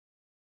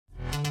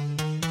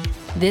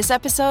This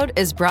episode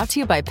is brought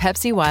to you by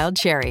Pepsi Wild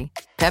Cherry.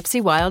 Pepsi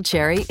Wild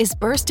Cherry is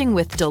bursting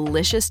with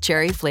delicious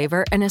cherry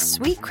flavor and a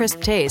sweet,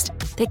 crisp taste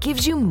that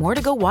gives you more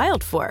to go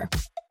wild for.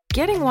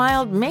 Getting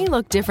wild may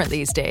look different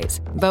these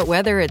days, but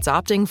whether it's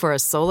opting for a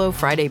solo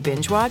Friday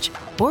binge watch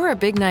or a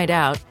big night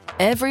out,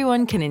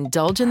 everyone can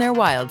indulge in their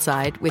wild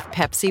side with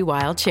Pepsi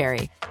Wild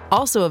Cherry.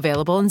 Also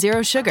available in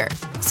Zero Sugar.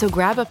 So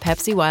grab a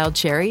Pepsi Wild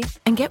Cherry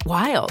and get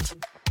wild.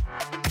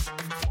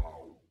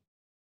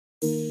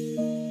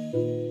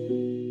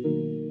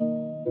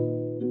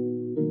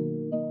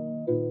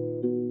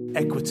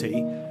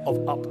 Equity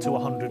of up to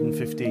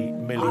 £150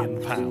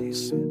 million.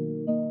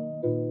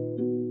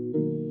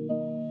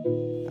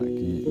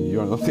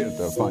 You're not here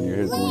to have fun, you're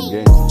here to win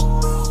games.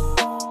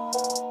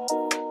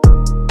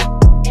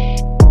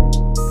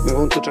 We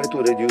want to try to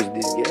reduce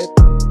this gap.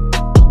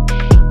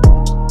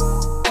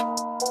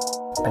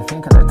 I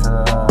think that a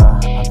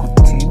good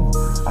team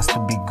has to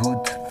be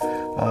good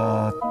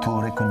to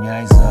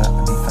recognize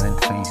different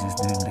phases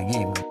during the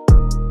game.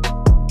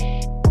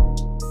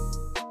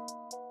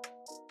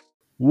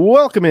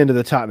 Welcome into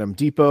the Tottenham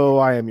Depot.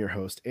 I am your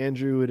host,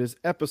 Andrew. It is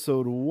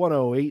episode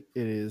 108.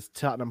 It is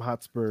Tottenham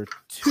Hotspur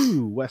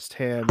 2, West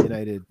Ham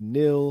United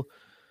 0.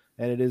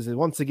 And it is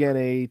once again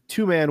a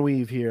two-man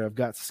weave here. I've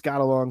got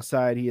Scott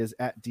alongside. He is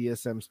at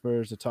DSM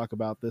Spurs to talk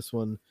about this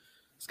one.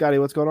 Scotty,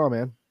 what's going on,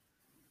 man?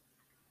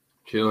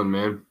 Chilling,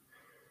 man.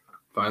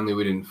 Finally,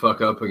 we didn't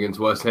fuck up against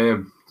West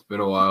Ham. It's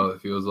been a while,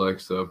 it feels like.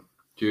 So,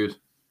 cheers.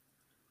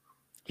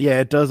 Yeah,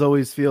 it does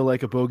always feel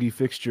like a bogey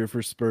fixture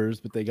for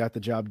Spurs, but they got the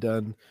job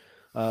done.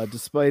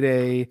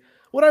 Despite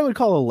what I would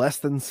call a less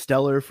than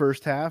stellar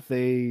first half,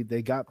 they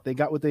got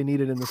what they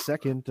needed in the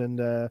second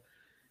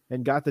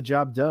and got the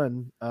job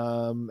done.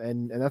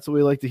 And that's what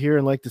we like to hear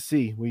and like to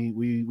see.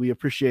 We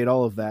appreciate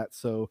all of that.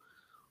 So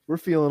we're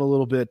feeling a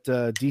little bit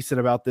decent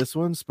about this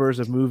one. Spurs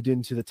have moved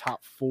into the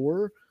top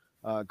four.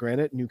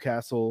 Granted,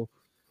 Newcastle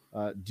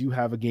do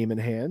have a game in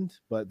hand,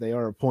 but they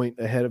are a point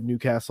ahead of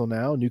Newcastle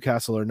now.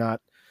 Newcastle are not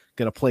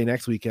going to play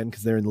next weekend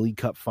because they're in the League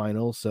Cup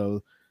final.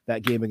 So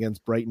that game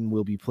against Brighton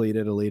will be played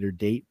at a later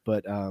date,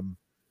 but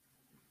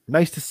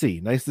nice to see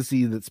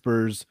that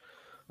Spurs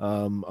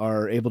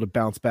are able to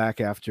bounce back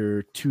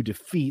after two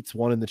defeats,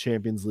 one in the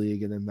Champions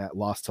League and then that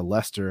loss to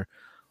Leicester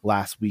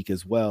last week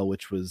as well,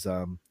 which was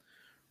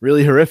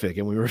really horrific.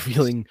 And we were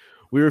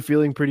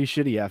feeling pretty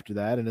shitty after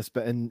that.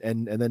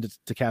 And then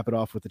to cap it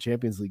off with the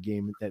Champions League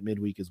game at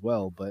midweek as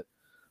well. But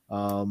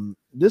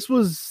this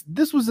was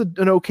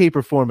an okay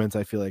performance,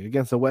 I feel like,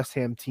 against a West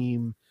Ham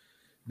team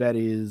that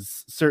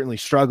is certainly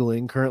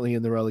struggling currently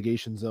in the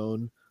relegation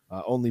zone,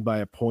 only by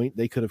a point.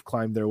 They could have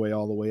climbed their way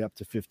all the way up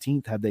to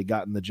 15th had they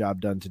gotten the job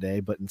done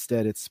today, but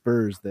instead it's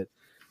Spurs that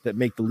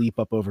make the leap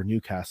up over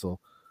Newcastle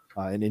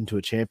and into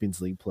a Champions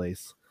League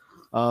place.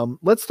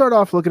 Let's start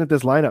off looking at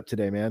this lineup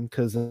today, man,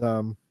 because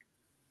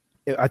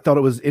I thought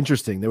it was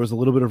interesting. There was a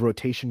little bit of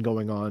rotation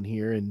going on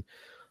here, and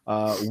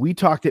we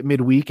talked at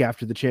midweek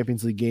after the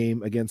Champions League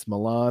game against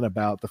Milan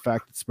about the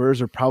fact that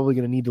Spurs are probably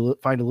going to need to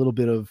find a little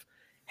bit of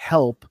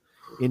help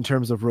in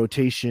terms of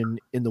rotation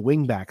in the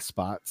wingback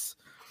spots,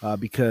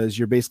 because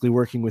you're basically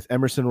working with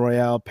Emerson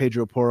Royale,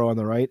 Pedro Porro on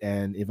the right,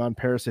 and Ivan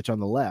Perisic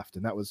on the left,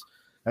 and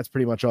that's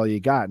pretty much all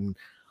you got. And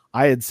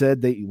I had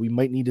said that we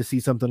might need to see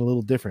something a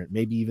little different,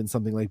 maybe even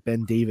something like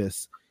Ben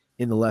Davis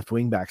in the left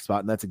wingback spot,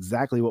 and that's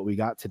exactly what we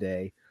got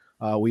today.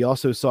 We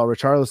also saw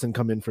Richarlison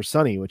come in for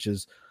Sonny, which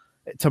is,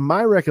 to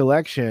my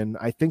recollection,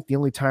 I think the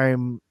only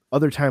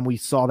other time we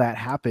saw that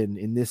happen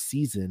in this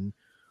season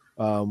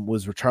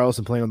was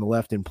Richarlison playing on the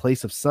left in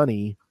place of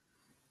Sonny,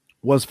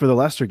 was for the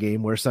Leicester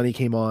game where Sonny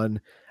came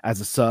on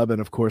as a sub and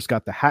of course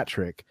got the hat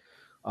trick.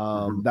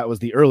 That was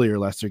the earlier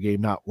Leicester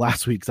game, not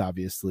last week's,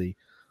 obviously.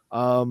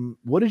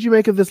 What did you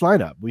make of this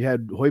lineup? We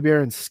had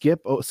Højbjerg and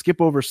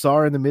Skip over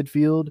Sarr in the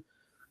midfield,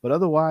 but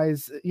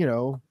otherwise,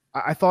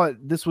 I thought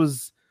this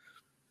was,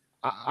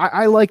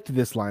 I liked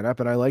this lineup,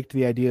 and I liked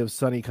the idea of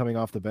Sonny coming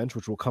off the bench,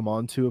 which we'll come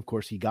on to. Of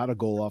course, he got a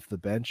goal off the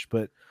bench,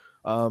 but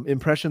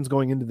impressions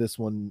going into this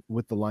one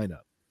with the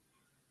lineup.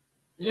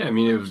 Yeah, I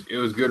mean, it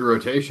was good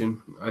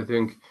rotation. I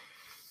think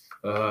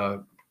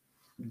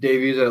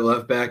Davies at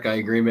left back, I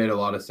agree, made a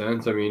lot of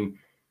sense. I mean,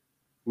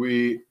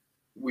 we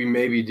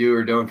maybe do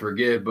or don't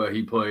forget, but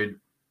he played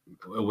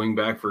a wing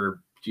back for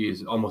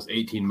almost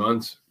 18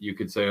 months, you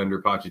could say,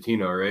 under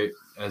Pochettino, right,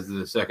 as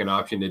the second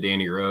option to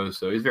Danny Rose.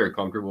 So he's very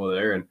comfortable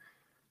there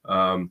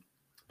and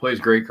plays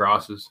great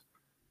crosses.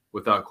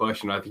 Without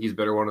question, I think he's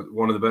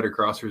one of the better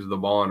crossers of the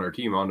ball on our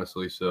team,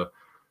 honestly. So,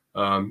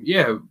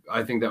 yeah,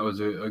 I think that was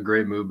a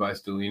great move by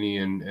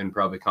Stellini and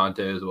probably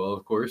Conte as well,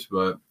 of course.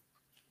 But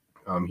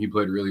he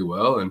played really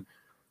well, and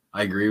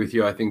I agree with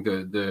you. I think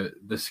the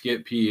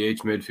Skip PEH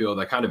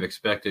midfield I kind of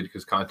expected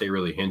because Conte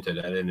really hinted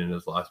at it in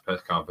his last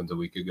press conference a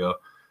week ago.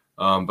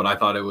 But I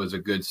thought it was a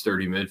good,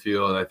 sturdy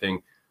midfield. I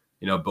think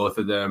both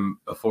of them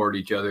afford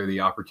each other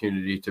the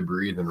opportunity to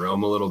breathe and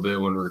roam a little bit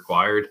when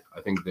required. I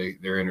think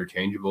they're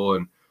interchangeable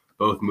and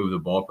both move the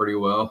ball pretty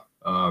well.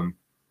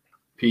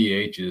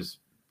 PEH's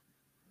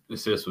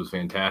assist was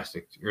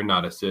fantastic, or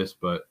not assist,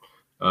 but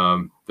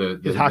The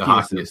hockey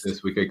hockey assist.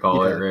 assist, we could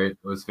call it, right? It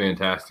was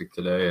fantastic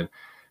today. And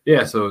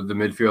yeah, so the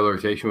midfield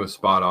rotation was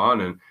spot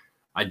on. And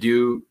I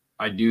do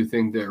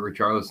think that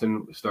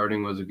Richarlison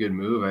starting was a good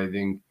move. I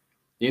think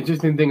the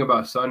interesting thing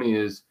about Sonny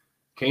is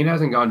Kane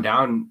hasn't gone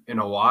down in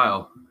a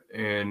while.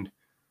 And,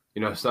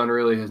 Son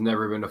really has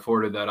never been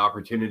afforded that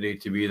opportunity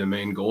to be the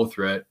main goal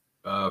threat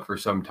for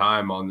some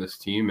time on this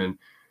team. And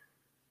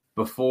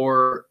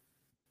before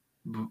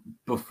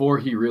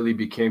he really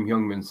became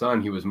Heung-min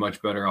Son, he was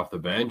much better off the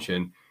bench.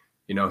 And,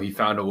 he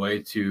found a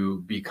way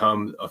to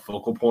become a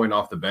focal point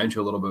off the bench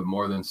a little bit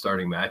more than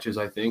starting matches,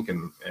 I think.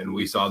 And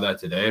we saw that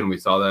today. And we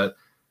saw that,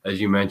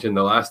 as you mentioned,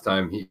 the last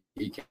time he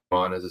came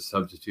on as a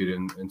substitute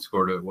and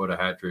scored a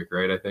hat trick,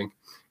 right? I think.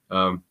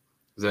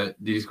 Did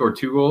he score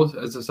 2 goals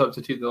as a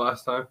substitute the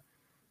last time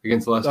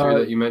against Leicester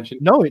that you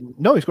mentioned? No,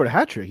 he scored a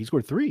hat trick. He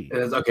scored 3.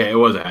 Okay, it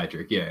was a hat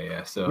trick.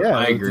 Yeah. So yeah,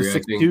 I agree.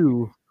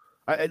 6-2.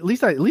 At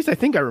least I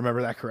think I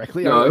remember that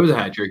correctly. No, it was a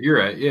hat trick. You're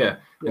right. Yeah.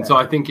 And so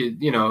I think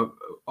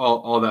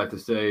all that to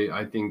say,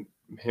 I think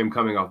him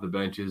coming off the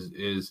bench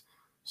is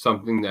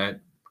something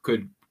that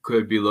could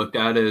be looked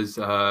at as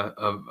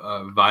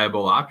a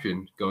viable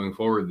option going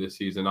forward this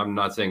season. I'm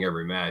not saying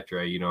every match,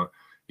 right?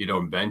 You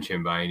don't bench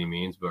him by any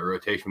means, but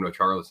rotation with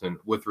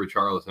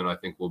Richarlison, I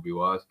think will be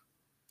wise.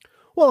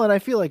 Well, and I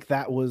feel like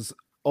that was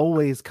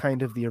always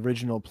kind of the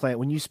original plan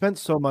when you spent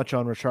so much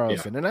on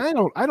Richarlison. And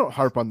I don't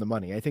harp on the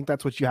money. I think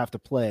that's what you have to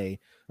pay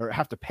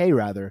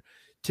rather,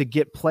 to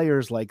get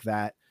players like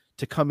that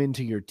to come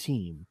into your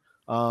team.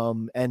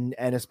 And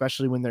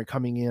especially when they're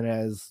coming in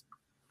as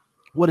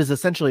what is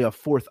essentially a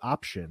fourth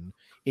option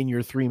in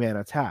your 3-man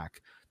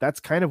attack. That's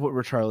kind of what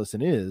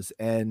Richarlison is.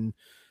 And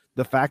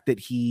the fact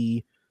that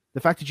you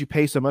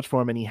pay so much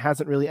for him and he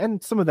hasn't really,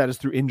 and some of that is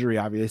through injury,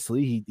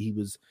 obviously.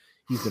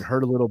 He's been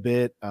hurt a little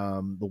bit.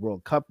 The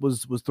World Cup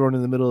was thrown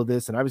in the middle of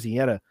this, and obviously he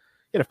had a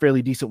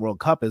fairly decent World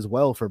Cup as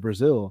well for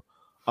Brazil.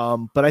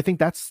 But I think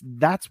that's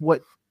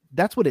what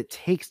it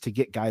takes to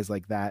get guys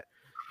like that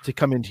to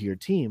come into your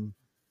team.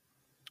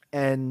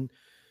 And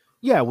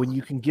yeah, when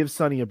you can give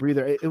Sonny a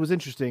breather, it was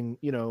interesting.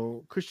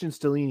 Christian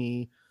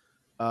Stellini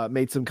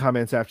made some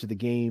comments after the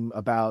game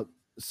about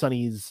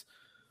Sonny's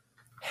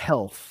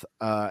health,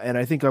 and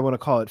I think I want to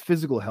call it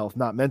physical health,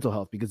 not mental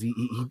health, because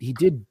he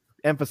did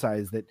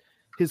emphasize that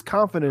his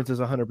confidence is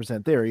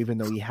 100% there, even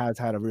though he has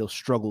had a real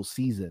struggle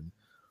season.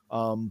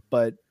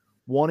 But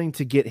wanting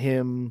to get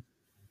him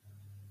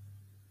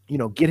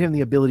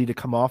the ability to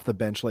come off the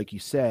bench, like you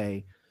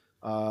say,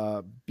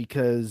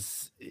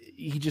 because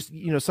he just,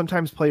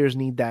 sometimes players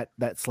need that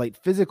slight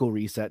physical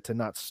reset to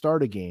not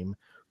start a game,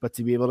 but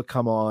to be able to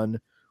come on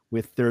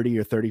with 30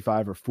 or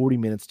 35 or 40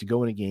 minutes to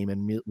go in a game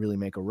and really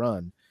make a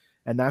run.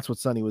 And that's what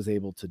Sonny was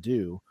able to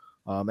do.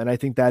 And I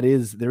think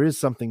there is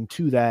something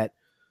to that,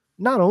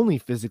 not only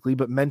physically,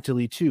 but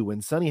mentally too.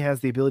 When Sonny has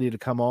the ability to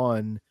come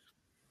on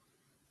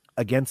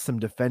against some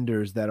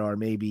defenders that are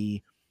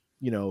maybe,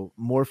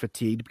 more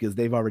fatigued because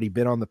they've already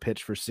been on the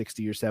pitch for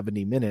 60 or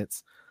 70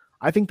 minutes,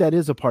 I think that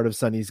is a part of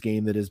Sonny's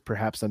game that is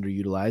perhaps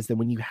underutilized. And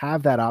when you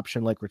have that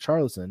option like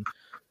Richarlison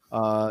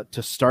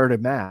to start a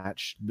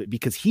match,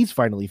 because he's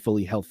finally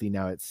fully healthy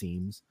now, it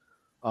seems,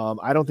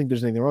 I don't think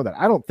there's anything wrong with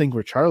that. I don't think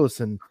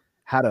Richarlison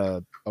had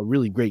a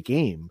really great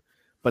game,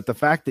 but the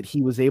fact that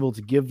he was able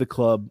to give the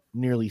club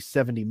nearly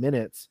 70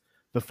 minutes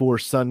before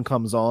Son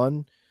comes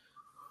on,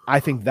 I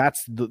think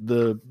that's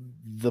the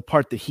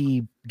part that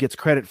he gets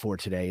credit for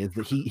today, is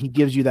that he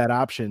gives you that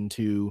option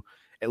to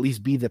at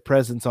least be the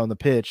presence on the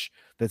pitch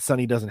that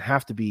Sonny doesn't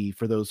have to be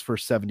for those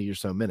first 70 or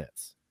so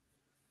minutes.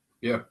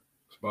 Yeah,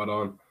 spot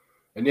on.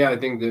 And yeah, I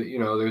think that,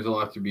 there's a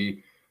lot to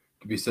be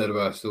said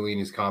about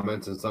Stellini's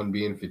comments and Son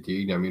being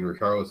fatigued. I mean,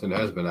 Richarlison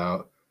has been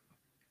out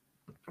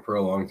for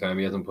a long time.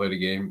 He hasn't played a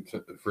game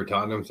for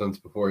Tottenham since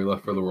before he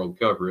left for the World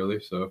Cup, really.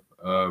 So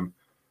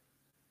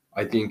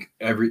I think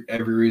every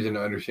reason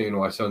to understand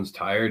why Son's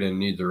tired and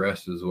needs a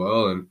rest as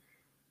well. And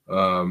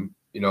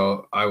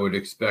I would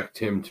expect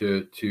him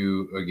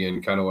to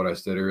again, kind of what I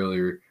said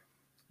earlier,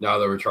 now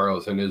that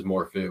Richarlison is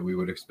more fit, we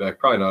would expect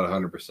probably not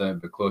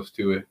 100%, but close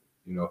to it,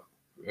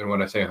 and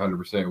when I say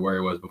 100%, where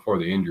he was before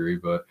the injury,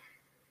 but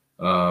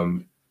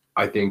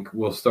I think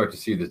we'll start to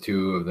see the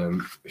two of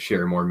them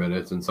share more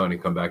minutes and Sonny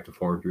come back to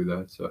form through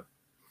that. So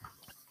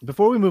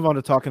before we move on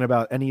to talking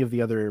about any of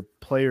the other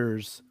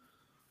players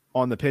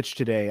on the pitch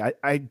today,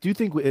 I do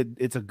think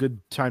it's a good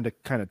time to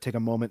kind of take a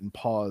moment and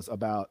pause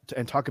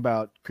and talk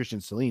about Christian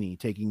Stellini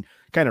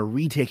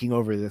retaking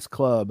over this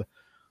club,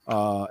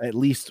 at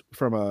least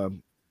from a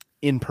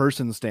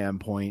in-person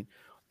standpoint,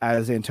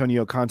 as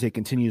Antonio Conte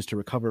continues to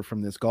recover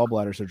from this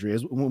gallbladder surgery.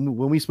 As when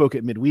we spoke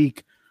at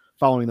midweek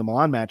following the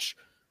Milan match,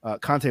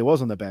 Conte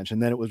was on the bench,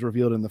 and then it was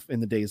revealed in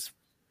the days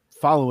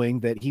following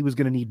that he was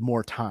going to need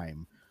more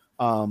time.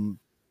 And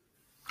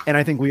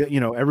I think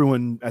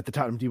everyone at the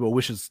Tottenham Depot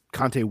wishes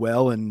Conte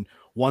well and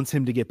wants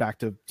him to get back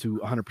to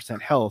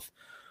 100% health.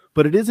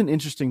 But it is an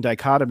interesting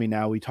dichotomy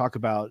now. We talk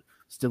about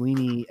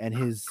Stellini and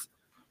his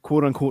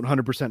quote unquote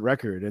 100%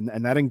 record,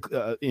 and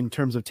that in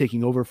terms of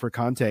taking over for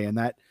Conte, and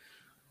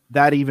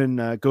that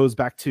even goes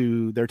back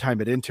to their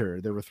time at Inter.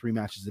 There were 3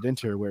 matches at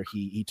Inter where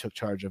he took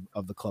charge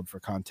of the club for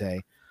Conte.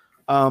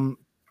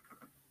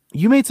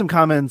 You made some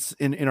comments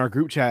in our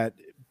group chat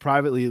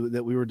privately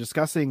that we were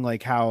discussing,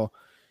 like how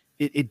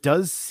it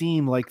does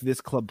seem like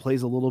this club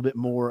plays a little bit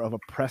more of a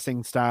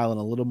pressing style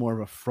and a little more of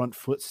a front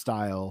foot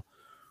style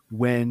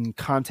when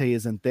Conte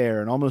isn't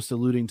there, and almost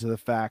alluding to the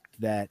fact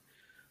that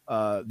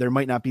there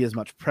might not be as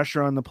much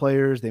pressure on the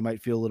players. They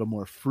might feel a little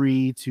more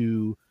free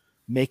to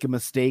make a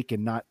mistake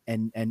and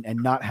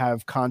not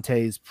have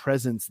Conte's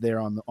presence there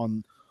on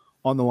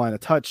the line of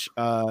touch,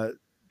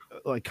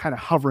 like kind of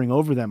hovering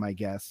over them, I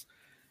guess.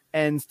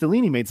 And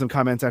Stellini made some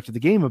comments after the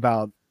game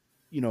about,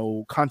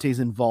 Conte's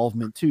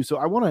involvement too. So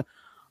I want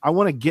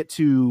to get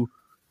to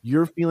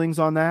your feelings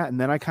on that, and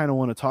then I kind of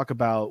want to talk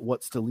about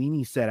what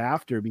Stellini said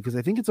after, because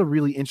I think it's a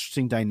really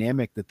interesting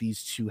dynamic that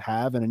these two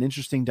have, and an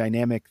interesting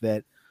dynamic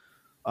that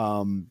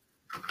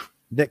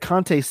that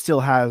Conte still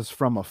has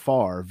from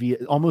afar,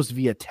 almost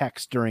via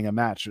text during a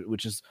match,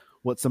 which is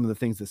what some of the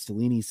things that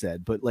Stellini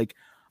said. But like,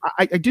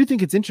 I do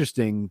think it's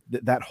interesting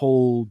that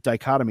whole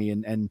dichotomy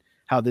and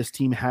how this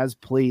team has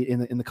played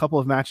in the couple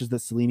of matches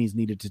that Stellini's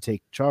needed to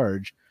take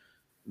charge.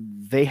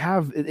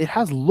 It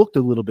has looked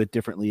a little bit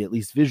differently, at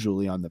least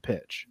visually, on the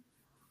pitch.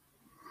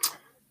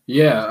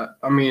 Yeah,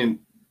 I mean,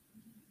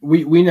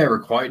 we never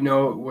quite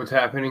know what's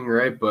happening,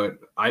 right? But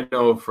I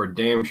know for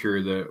damn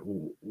sure that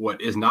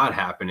what is not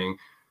happening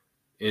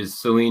is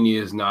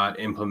Stellini is not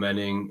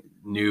implementing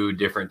new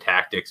different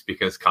tactics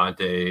because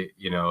Conte,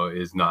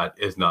 is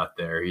not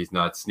there. He's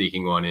not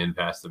sneaking one in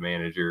past the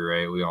manager,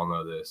 right? We all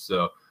know this.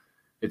 So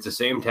it's the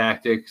same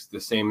tactics, the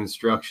same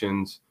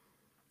instructions.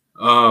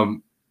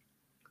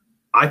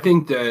 I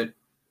think that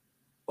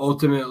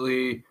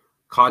ultimately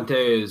Conte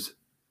is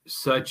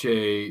such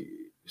a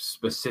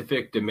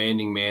specific,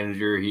 demanding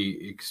manager.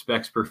 He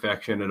expects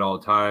perfection at all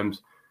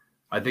times.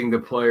 I think the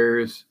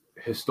players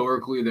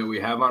historically that we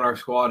have on our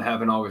squad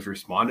haven't always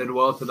responded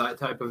well to that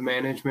type of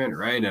management,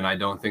 right? And I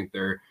don't think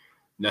they're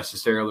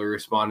necessarily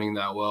responding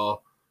that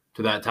well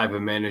to that type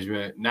of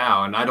management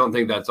now. And I don't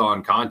think that's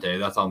on Conte.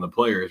 That's on the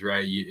players,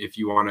 right? If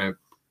you want to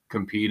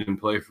compete and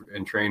play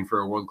and train for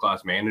a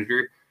world-class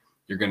manager,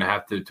 you're going to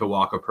have to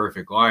walk a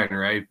perfect line,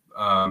 right?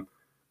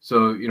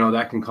 So,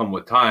 that can come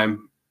with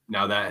time.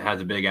 Now that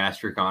has a big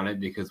asterisk on it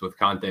because with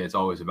Conte, it's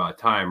always about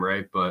time,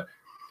 right? But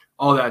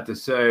all that to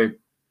say,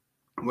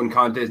 when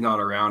Conte's not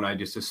around, I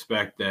just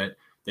suspect that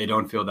they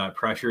don't feel that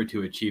pressure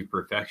to achieve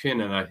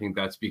perfection. And I think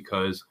that's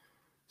because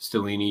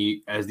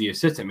Stellini, as the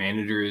assistant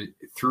manager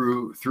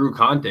through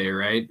Conte,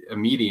 right?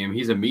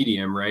 He's a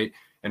medium, right?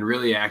 And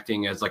really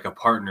acting as like a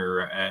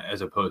partner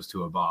as opposed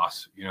to a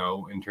boss,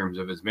 in terms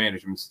of his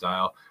management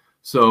style.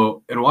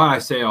 So, and why I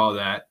say all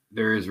that,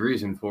 there is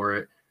reason for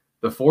it.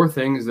 The 4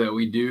 things that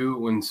we do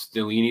when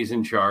Stellini's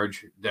in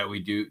charge that we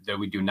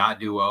do not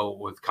do well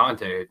with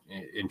Conte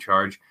in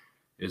charge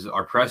is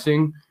our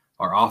pressing,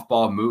 our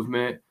off-ball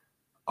movement,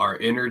 our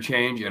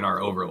interchange, and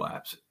our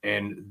overlaps.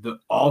 And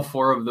all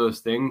 4 of those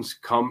things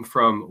come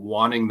from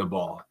wanting the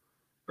ball,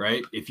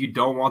 right? If you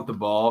don't want the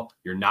ball,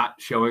 you're not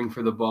showing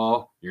for the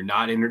ball, you're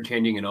not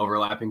interchanging and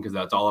overlapping because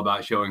that's all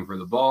about showing for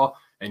the ball,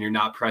 and you're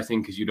not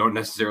pressing because you don't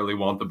necessarily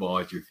want the ball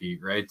at your feet,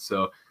 right?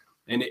 So,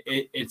 and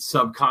it's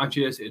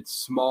subconscious, it's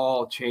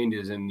small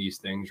changes in these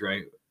things,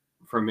 right?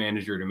 From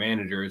manager to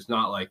manager. It's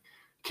not like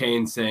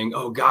Kane saying,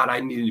 oh God, I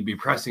needed to be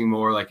pressing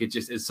more. Like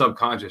it's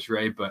subconscious,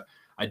 right? But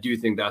I do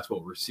think that's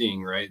what we're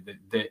seeing, right?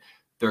 That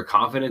their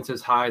confidence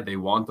is high. They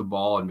want the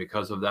ball. And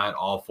because of that,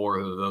 all 4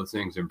 of those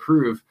things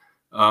improve.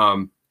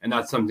 And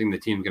that's something the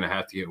team's going to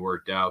have to get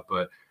worked out.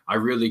 But I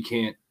really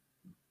can't,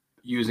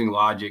 using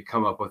logic,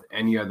 come up with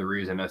any other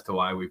reason as to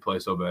why we play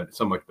so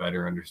much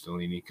better under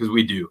Stellini, because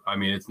we do. I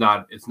mean, it's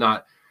not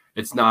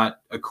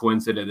a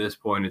coincidence at this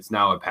point. It's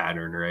now a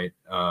pattern, right?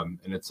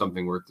 And it's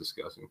something worth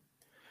discussing.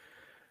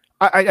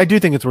 I do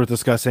think it's worth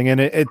discussing,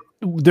 and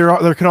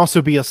there can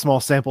also be a small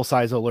sample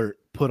size alert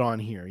put on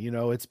here.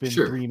 It's been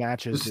 3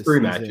 matches. It's 3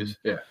 matches,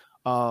 yeah.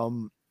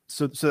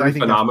 So 3 I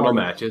think phenomenal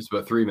matches,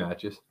 but 3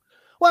 matches.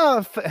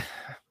 Well,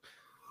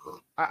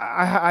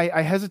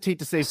 I hesitate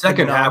to say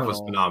second half was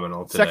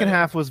phenomenal. Today. Second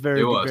half was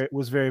very,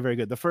 very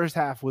good. The first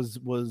half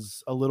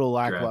was a little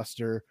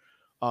lackluster.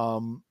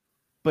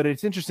 But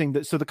it's interesting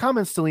that the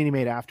comments Stellini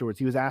made afterwards,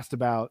 he was asked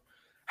about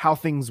how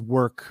things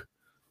work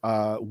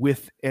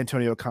with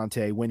Antonio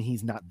Conte when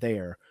he's not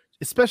there,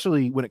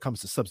 especially when it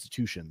comes to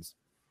substitutions.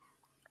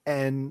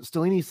 And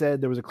Stellini said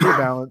there was a clear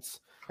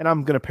balance, and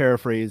I'm going to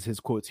paraphrase his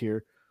quotes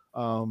here.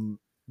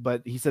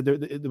 But he said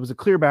there was a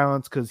clear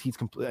balance because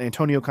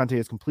Antonio Conte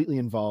is completely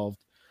involved.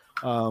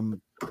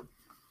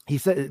 He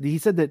said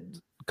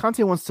that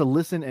Conte wants to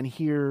listen and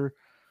hear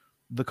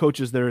the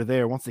coaches that are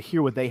there, wants to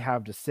hear what they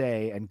have to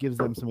say, and gives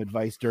them some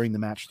advice during the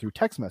match through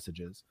text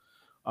messages.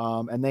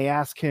 And they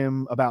ask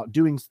him about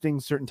doing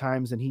things certain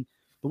times, and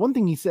the one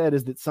thing he said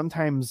is that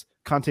sometimes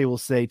Conte will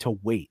say to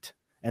wait,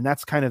 and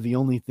that's kind of the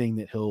only thing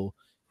that he'll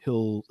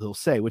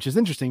say, which is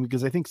interesting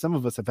because I think some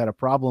of us have had a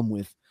problem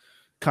with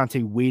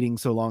Conte waiting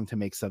so long to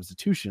make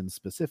substitutions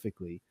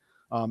specifically.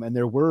 And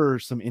there were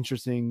some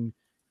interesting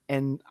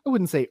and I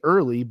wouldn't say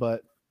early,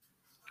 but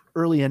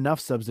early enough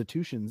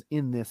substitutions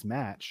in this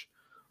match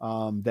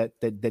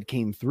that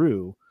came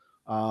through.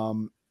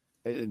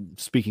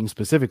 Speaking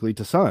specifically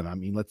to Son, I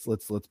mean, let's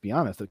be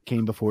honest, it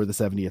came before the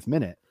 70th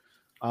minute.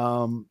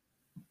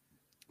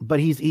 But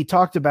he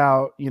talked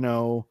about, you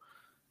know,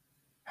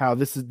 how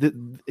this is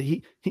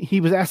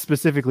he was asked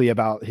specifically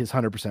about his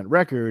 100%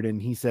 record,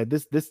 and he said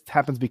this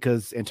happens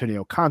because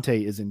Antonio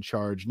Conte is in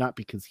charge, not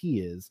because he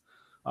is,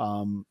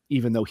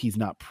 even though he's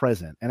not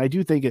present. And I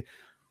do think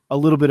a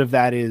little bit of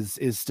that is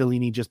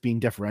Stellini just being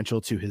deferential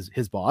to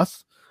his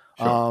boss.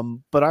 Sure.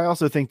 But I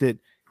also think that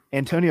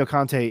Antonio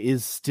Conte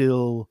is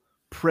still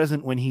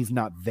present when he's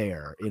not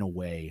there in a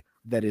way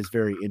that is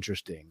very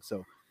interesting.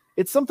 So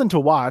it's something to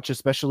watch,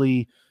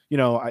 especially, you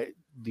know,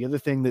 the other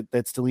thing that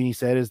Stellini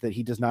said is that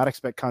he does not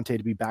expect Conte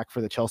to be back for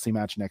the Chelsea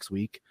match next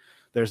week.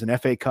 There's an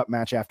FA Cup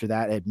match after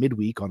that at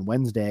midweek on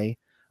Wednesday.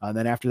 And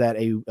then after that,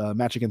 a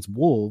match against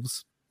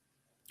Wolves,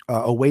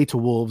 away to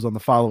Wolves on the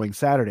following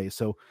Saturday.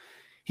 So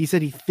he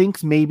said he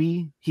thinks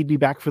maybe he'd be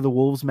back for the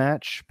Wolves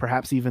match,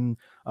 perhaps even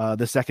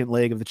the second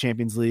leg of the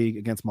Champions League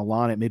against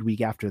Milan at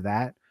midweek after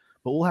that.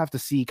 But we'll have to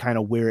see kind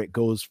of where it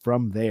goes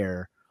from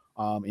there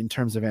in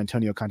terms of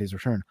Antonio Conte's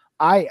return.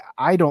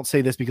 I don't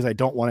say this because I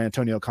don't want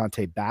Antonio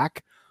Conte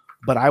back,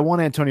 but I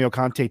want Antonio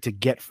Conte to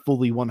get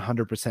fully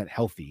 100%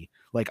 healthy.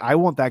 Like, I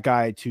want that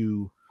guy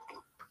to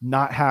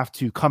not have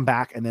to come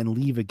back and then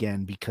leave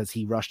again because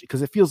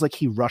because it feels like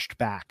he rushed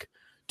back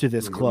to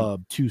this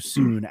club too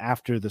soon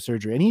after the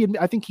surgery. And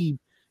I think he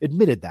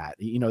admitted that,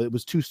 you know, it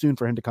was too soon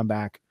for him to come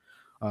back.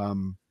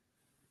 And,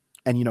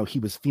 you know, he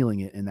was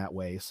feeling it in that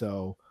way.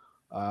 So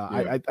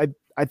I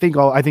think,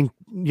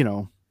 you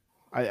know,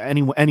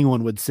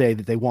 anyone would say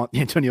that they want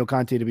Antonio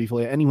Conte to be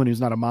fully, anyone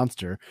who's not a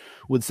monster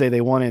would say they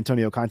want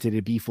Antonio Conte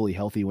to be fully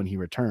healthy when he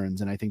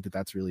returns. And I think that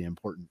that's really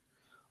important.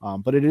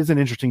 But it is an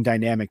interesting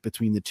dynamic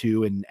between the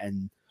two.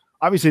 And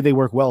obviously they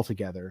work well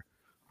together,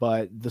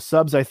 but the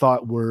subs I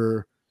thought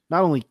were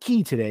not only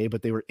key today,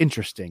 but they were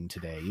interesting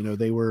today. You know,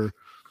 they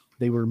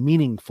were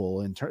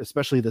meaningful,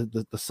 especially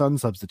the Son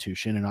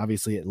substitution. And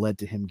obviously it led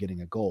to him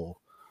getting a goal.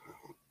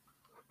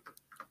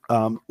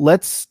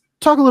 Let's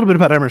talk a little bit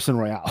about Emerson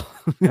Royal.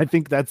 I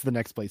think that's the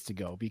next place to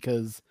go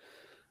because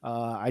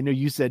I know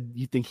you said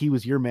you think he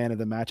was your man of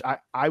the match.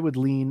 I would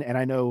lean, and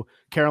I know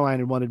Caroline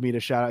had wanted me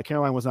to shout out.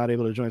 Caroline was not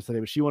able to join us today,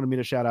 but she wanted me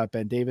to shout out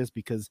Ben Davis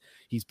because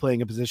he's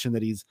playing a position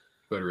that he's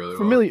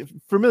really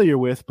familiar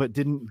with, but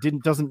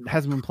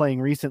hasn't been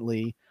playing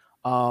recently.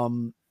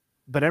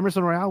 But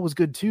Emerson Royal was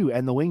good too,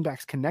 and the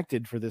wingbacks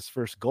connected for this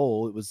first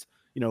goal. It was,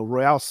 you know,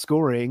 Royal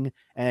scoring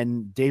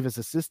and Davis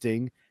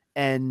assisting,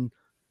 and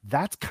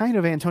that's kind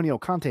of Antonio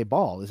Conte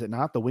ball, is it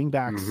not? The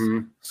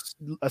wingbacks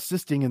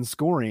assisting and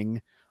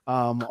scoring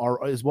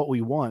is what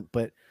we want.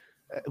 But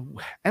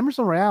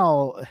Emerson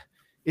Royal,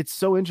 it's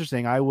so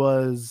interesting. I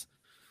was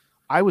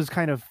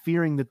kind of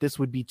fearing that this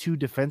would be too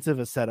defensive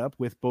a setup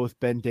with both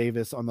Ben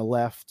Davis on the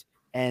left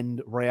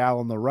and Royal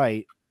on the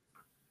right.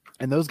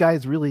 And those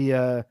guys really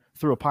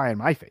threw a pie in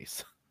my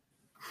face.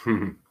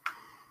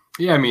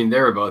 Yeah, I mean,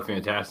 they were both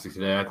fantastic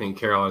today. I think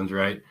Caroline's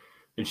right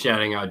in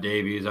shouting out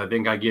Davies. I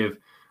think I give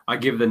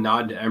the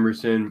nod to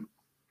Emerson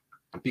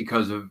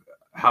because of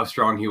how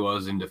strong he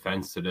was in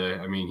defense today.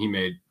 I mean, he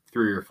made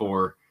 3 or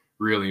 4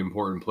 really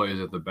important plays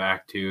at the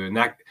back too. And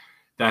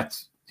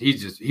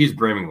he's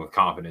brimming with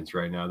confidence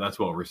right now. That's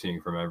what we're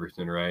seeing from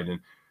Emerson, right? And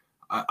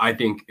I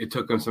think it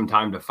took him some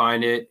time to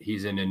find it.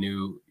 He's in a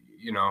new,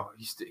 you know,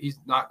 he's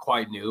not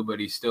quite new, but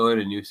he's still in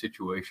a new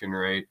situation,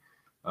 right?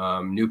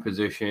 New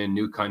position,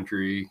 new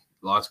country,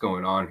 lots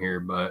going on here,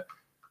 but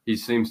he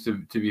seems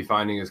to be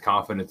finding his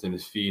confidence in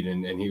his feet,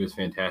 and he was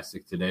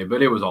fantastic today.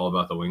 But it was all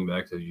about the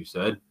wingbacks, as you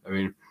said. I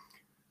mean,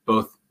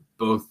 both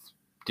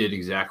did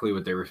exactly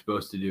what they were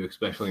supposed to do,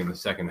 especially in the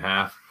second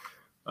half.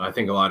 I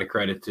think a lot of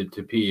credit to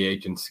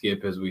PH and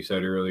Skip, as we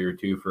said earlier,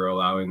 too, for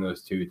allowing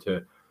those two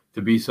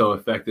to be so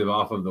effective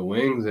off of the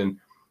wings. And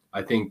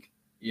I think,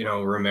 you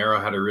know, Romero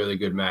had a really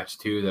good match,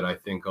 too, that I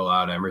think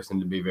allowed Emerson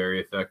to be very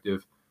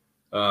effective.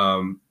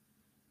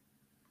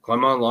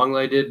 Clement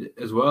Longley did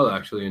as well,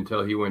 actually,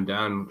 until he went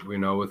down, you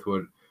know, with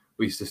what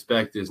we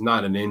suspect is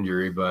not an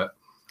injury, but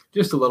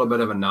just a little bit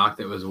of a knock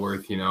that was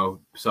worth, you know,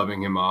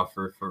 subbing him off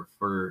for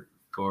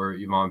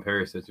Ivan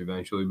Perisic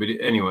eventually. But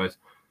anyways,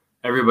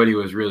 everybody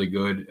was really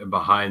good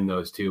behind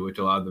those two, which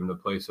allowed them to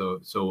play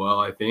so well,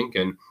 I think.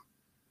 And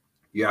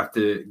you have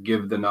to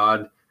give the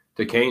nod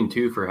to Kane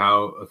too for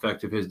how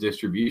effective his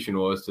distribution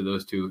was to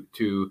those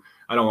two.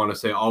 I don't want to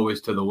say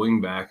always to the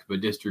wing backs,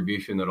 but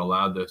distribution that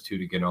allowed those two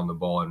to get on the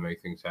ball and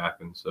make things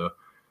happen. So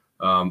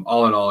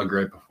all in all, a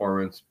great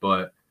performance,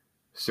 but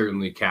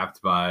certainly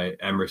capped by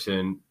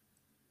Emerson,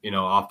 you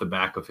know, off the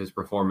back of his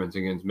performance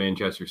against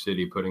Manchester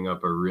City, putting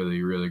up a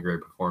really, really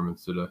great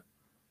performance today.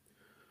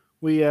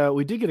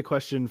 We did get a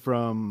question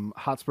from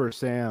Hotspur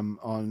Sam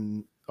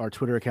on our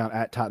Twitter account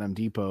at Tottenham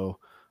Depot.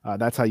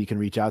 That's how you can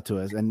reach out to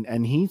us.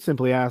 And he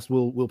simply asked,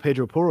 will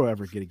Pedro Porro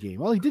ever get a game?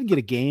 Well, he did get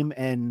a game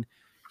and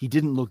he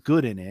didn't look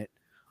good in it.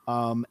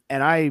 And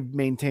I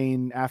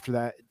maintain after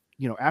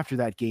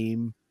that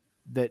game,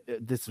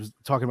 this was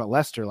talking about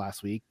Leicester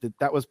last week,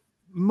 that was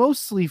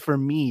mostly for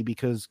me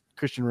because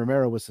Christian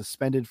Romero was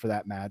suspended for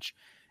that match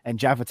and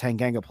Jaffa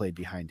Tanganga played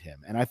behind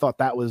him. And I thought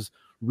that was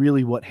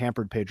really what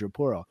hampered Pedro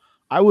Porro.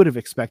 I would have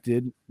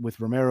expected, with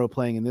Romero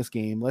playing in this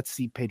game, let's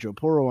see Pedro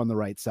Porro on the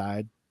right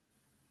side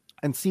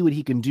and see what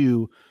he can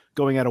do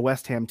going at a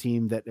West Ham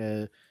team that,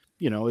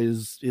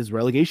 is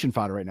relegation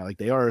fodder right now. Like,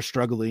 they are a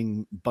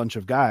struggling bunch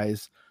of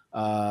guys.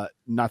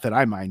 Not that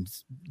I mind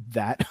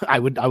that. I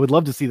would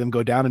love to see them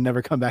go down and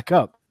never come back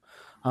up.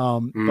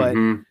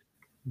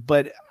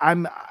 But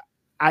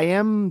I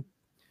am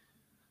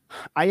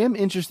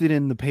interested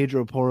in the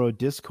Pedro Porro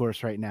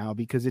discourse right now,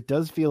 because it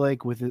does feel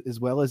like, with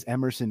as well as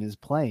Emerson is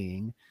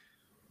playing,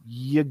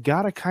 you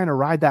got to kind of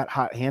ride that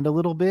hot hand a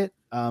little bit.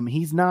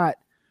 He's not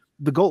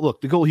the goal.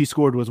 Look, the goal he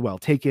scored was well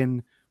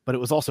taken, but it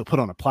was also put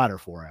on a platter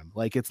for him.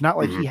 Like, it's not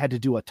like he had to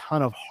do a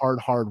ton of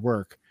hard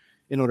work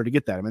in order to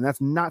get that. I mean, that's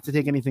not to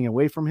take anything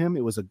away from him.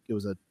 It was a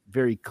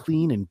very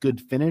clean and good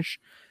finish.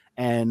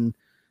 And,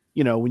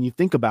 when you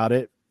think about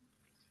it,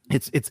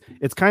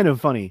 it's kind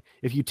of funny.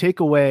 If you take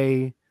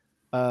away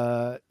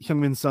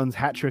Heung-min Son's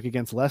hat trick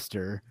against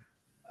Leicester,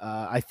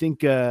 I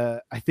think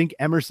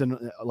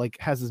Emerson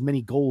has as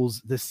many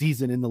goals this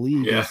season in the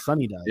league as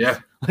Sonny does.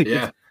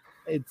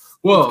 It's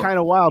kind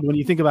of wild when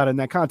you think about it in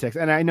that context.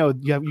 And I know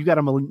you got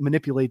to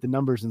manipulate the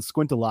numbers and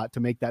squint a lot to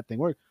make that thing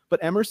work.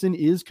 But Emerson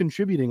is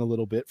contributing a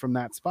little bit from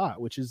that spot,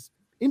 which is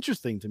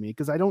interesting to me,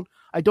 because I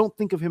don't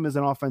think of him as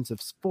an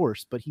offensive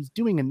force, but he's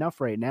doing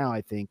enough right now,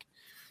 I think,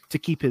 to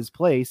keep his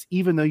place,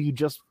 even though you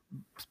just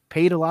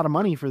paid a lot of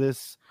money for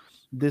this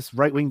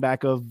right wing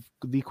back of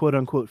the quote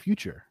unquote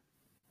future.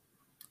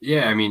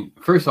 Yeah, I mean,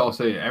 first I'll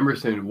say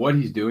Emerson, what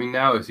he's doing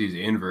now is he's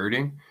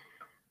inverting.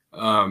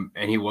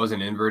 And he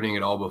wasn't inverting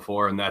at all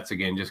before. And that's,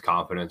 again, just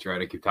confidence,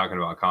 right? I keep talking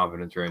about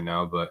confidence right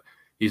now, but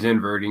he's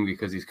inverting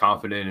because he's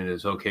confident and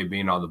is okay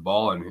being on the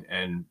ball.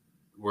 And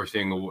we're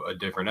seeing a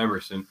different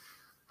Emerson.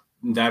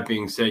 That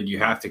being said, you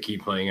have to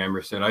keep playing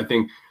Emerson. I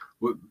think,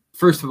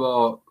 first of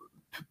all,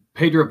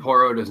 Pedro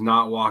Porro does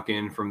not walk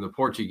in from the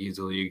Portuguese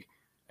league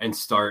and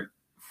start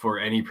for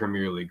any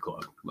Premier League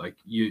club. Like,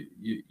 you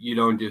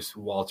don't just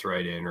waltz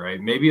right in,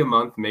 right? Maybe a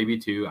month, maybe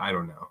two, I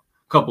don't know,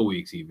 a couple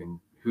weeks even,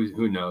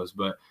 who knows,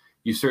 but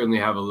you certainly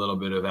have a little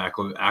bit of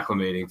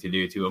acclimating to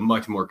do to a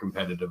much more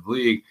competitive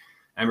league.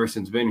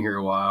 Emerson's been here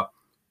a while.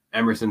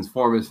 Emerson's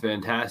form is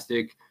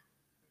fantastic.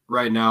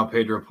 Right now,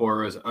 Pedro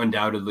Porro is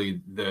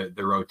undoubtedly the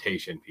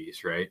rotation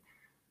piece, right?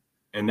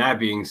 And that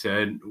being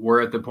said,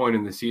 we're at the point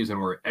in the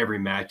season where every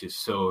match is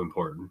so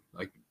important.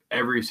 Like,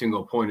 every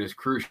single point is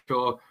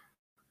crucial.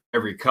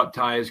 Every cup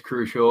tie is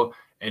crucial.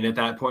 And at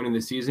that point in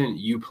the season,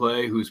 you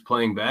play who's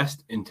playing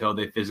best until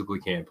they physically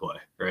can't play,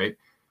 right?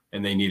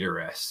 And they need a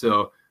rest.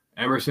 So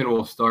Emerson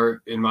will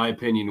start, in my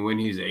opinion, when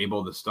he's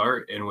able to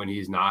start. And when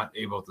he's not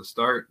able to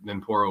start, then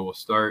Porro will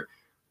start.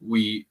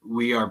 We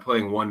are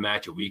playing one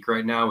match a week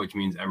right now, which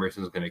means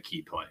Emerson's going to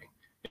keep playing,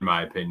 in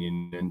my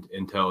opinion, and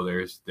until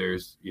there's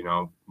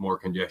more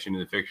congestion in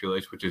the fixture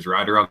list, which is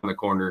right around the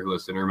corner.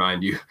 Listen,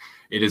 remind you,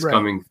 it is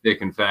coming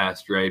thick and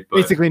fast, right? But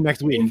basically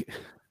next week.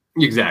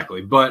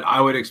 Exactly. But I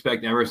would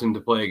expect Emerson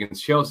to play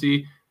against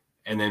Chelsea,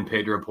 and then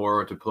Pedro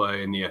Porro to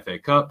play in the FA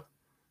Cup,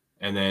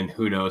 and then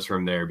who knows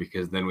from there,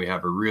 because then we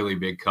have a really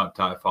big cup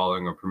tie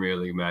following a Premier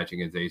League match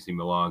against AC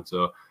Milan.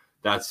 So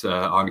that's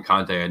on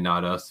Conte and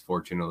not us,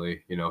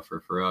 fortunately,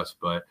 for us.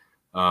 But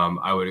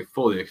I would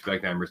fully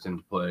expect Emerson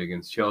to play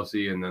against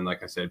Chelsea, and then,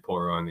 like I said,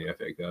 Porro in the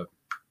FA Cup.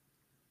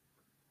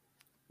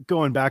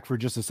 Going back for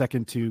just a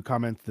second to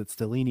comments that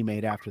Stellini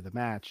made after the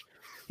match,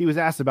 he was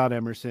asked about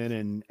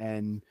Emerson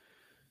and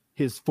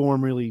his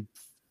form really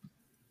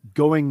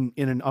going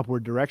in an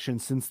upward direction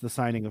since the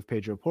signing of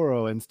Pedro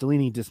Porro, and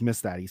Stellini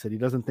dismissed that. He said he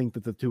doesn't think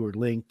that the two are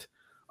linked.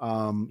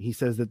 He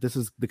says that this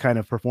is the kind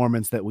of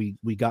performance that we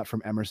got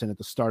from Emerson at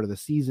the start of the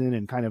season,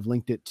 and kind of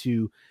linked it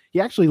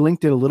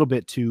a little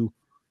bit to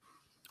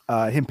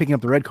him picking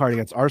up the red card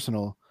against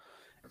Arsenal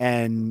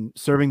and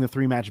serving the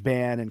 3-match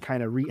ban and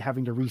kind of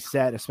having to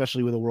reset,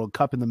 especially with a World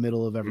Cup in the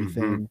middle of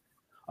everything,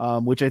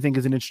 which I think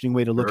is an interesting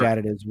way to look at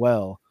it as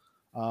well.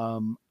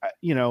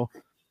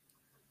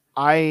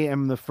 I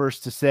am the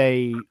first to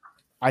say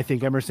I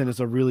think Emerson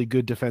is a really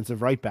good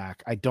defensive right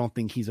back. I don't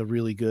think he's a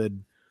really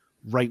good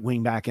right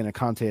wing back in a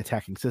Conte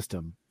attacking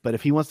system. But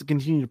if he wants to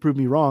continue to prove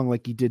me wrong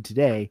like he did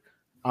today,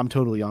 I'm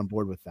totally on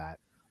board with that.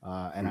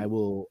 And I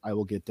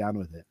will get down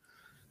with it.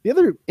 The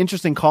other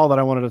interesting call that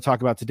I wanted to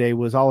talk about today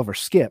was Oliver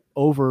Skipp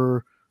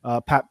over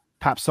Pap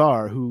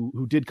Sarr,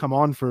 who did come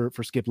on for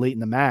Skipp late in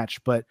the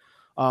match. But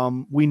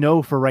we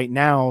know for right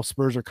now,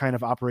 Spurs are kind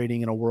of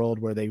operating in a world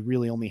where they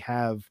really only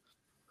have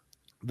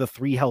the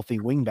 3 healthy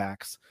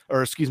midfielders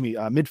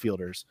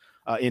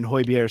in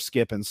Højbjerg,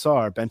 Skipp, and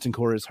Sarr.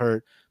 Bentancur is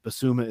hurt.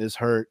 Basuma is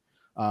hurt.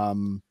 I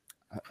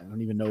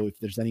don't even know if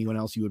there's anyone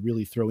else you would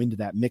really throw into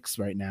that mix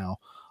right now.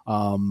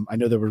 I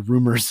know there were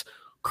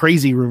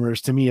crazy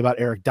rumors to me about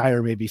Eric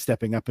Dyer maybe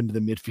stepping up into the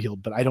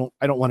midfield, but I don't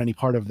want any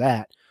part of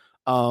that.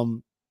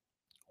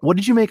 What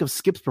did you make of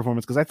Skipp's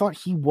performance? Because I thought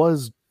he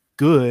was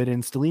good.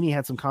 And Stellini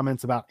had some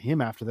comments about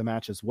him after the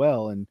match as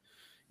well. And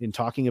in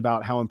talking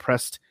about how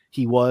impressed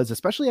he was,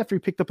 especially after he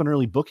picked up an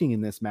early booking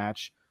in this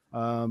match.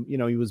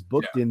 He was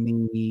booked in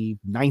the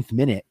 9th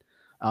minute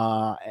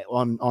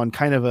on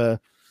kind of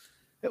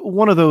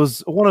one of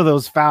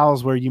those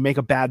fouls where you make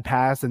a bad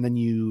pass and then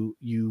you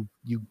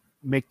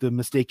make the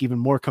mistake even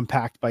more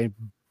compact by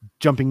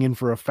jumping in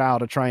for a foul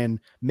to try and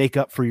make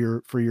up for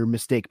your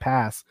mistake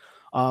pass.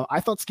 I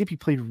thought Skippy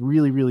played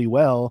really, really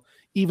well,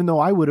 even though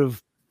I would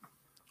have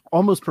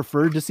almost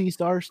preferred to see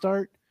Sarr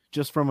start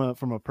just from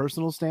a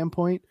personal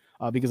standpoint,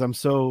 because I'm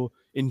so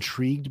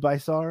intrigued by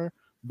Sarr.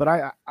 But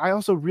I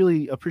also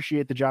really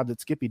appreciate the job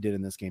that Skippy did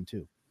in this game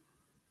too.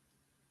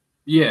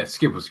 Yeah,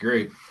 Skip was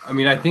great. I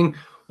mean, I think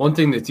one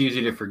thing that's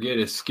easy to forget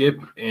is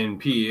Skip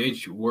and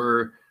PEH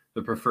were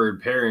the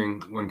preferred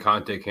pairing when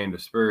Conte came to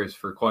Spurs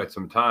for quite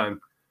some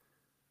time.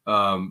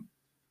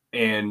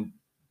 And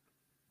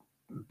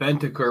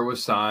Bentancur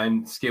was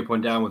signed. Skip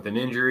went down with an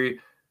injury.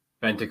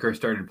 Bentancur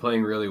started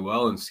playing really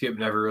well, and Skip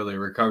never really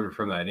recovered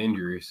from that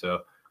injury. So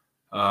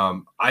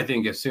I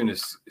think as soon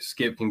as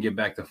Skip can get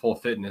back to full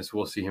fitness,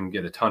 we'll see him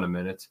get a ton of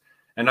minutes.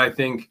 And I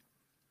think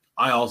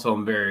I also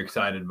am very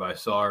excited by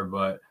Sarr,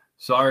 but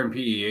Sarr and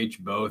PEH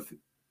both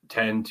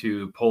tend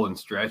to pull and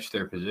stretch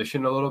their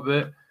position a little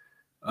bit.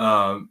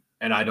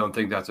 And I don't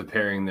think that's a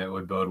pairing that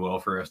would bode well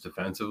for us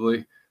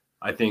defensively.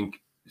 I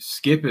think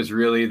Skip is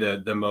really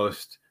the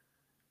most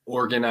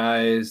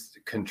organized,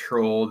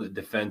 controlled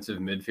defensive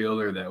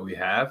midfielder that we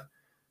have.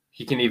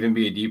 He can even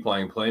be a deep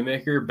lying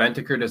playmaker.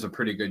 Bentancur does a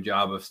pretty good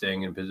job of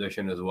staying in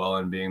position as well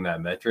and being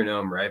that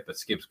metronome, right? But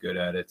Skip's good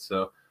at it.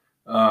 So,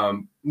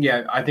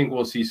 I think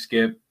we'll see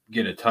Skip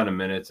get a ton of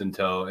minutes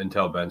until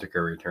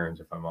Bentancur returns,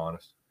 if I'm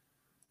honest.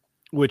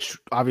 Which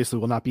obviously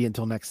will not be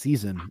until next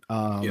season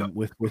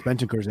with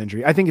Bentancur's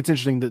injury. I think it's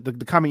interesting that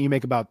the comment you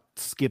make about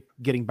Skip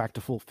getting back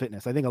to full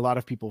fitness. I think a lot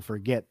of people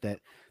forget that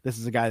this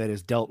is a guy that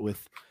has dealt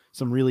with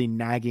some really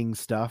nagging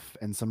stuff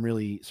and some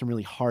really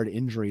hard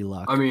injury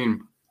luck. I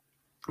mean,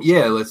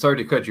 yeah, let's start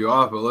to cut you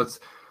off, but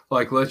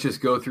let's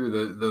just go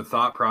through the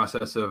thought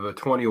process of a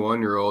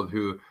 21-year-old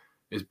who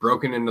is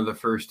broken into the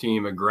first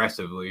team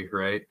aggressively,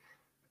 right?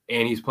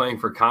 And he's playing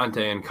for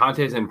Conte, and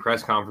Conte's in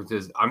press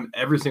conferences.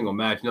 Every single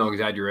match, no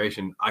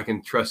exaggeration. I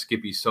can trust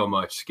Skippy so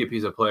much.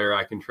 Skippy's a player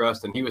I can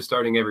trust, and he was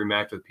starting every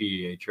match with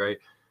PEH, right?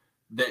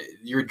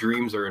 Your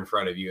dreams are in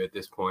front of you at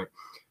this point.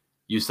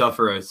 You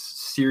suffer a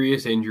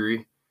serious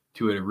injury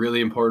to a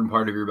really important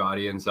part of your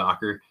body in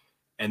soccer,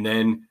 and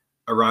then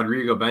a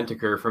Rodrigo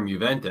Bentancur from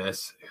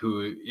Juventus,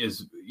 who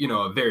is,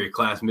 a very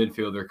class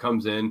midfielder,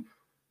 comes in,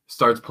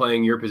 starts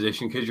playing your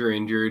position because you're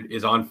injured,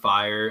 is on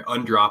fire,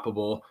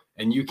 undroppable,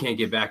 and you can't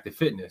get back to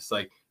fitness.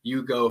 Like,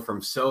 you go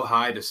from so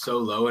high to so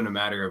low in a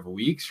matter of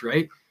weeks,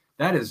 right?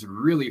 That is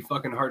really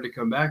fucking hard to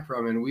come back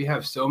from. And we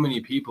have so many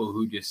people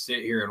who just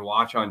sit here and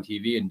watch on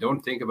TV and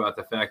don't think about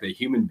the fact that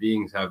human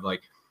beings have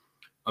like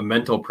a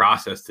mental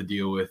process to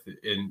deal with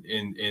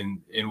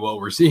in what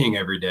we're seeing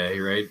every day,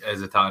 right?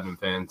 As a Tottenham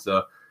fan.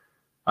 So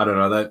I don't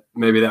know, that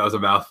maybe that was a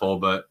mouthful,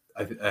 but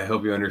I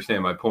hope you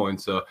understand my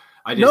point. So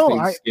I just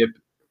think Skip.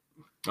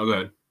 Oh, go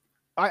ahead.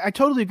 I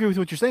totally agree with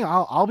what you're saying.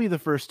 I'll be the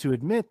first to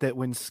admit that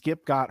when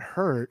Skip got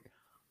hurt,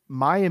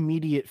 my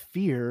immediate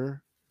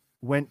fear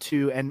went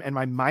to, and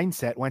my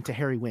mindset went to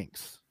Harry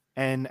Winks.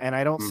 And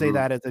I don't say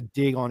that as a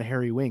dig on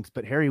Harry Winks,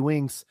 but Harry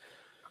Winks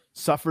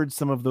suffered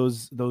some of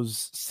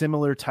those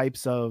similar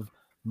types of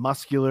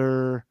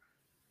muscular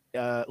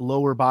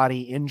lower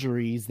body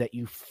injuries that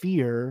you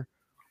fear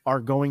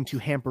are going to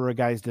hamper a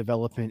guy's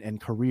development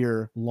and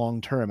career long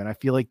term. And I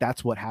feel like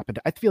that's what happened.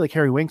 I feel like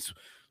Harry Winks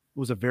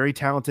was a very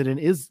talented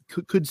and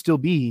could still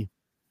be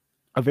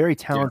a very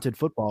talented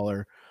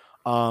footballer.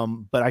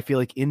 But I feel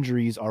like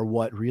injuries are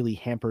what really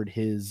hampered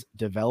his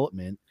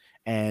development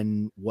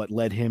and what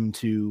led him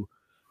to,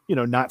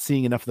 not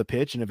seeing enough of the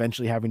pitch and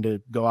eventually having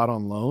to go out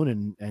on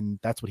loan. And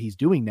that's what he's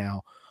doing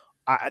now.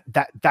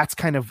 That's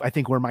kind of, I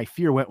think, where my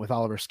fear went with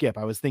Oliver Skipp.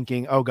 I was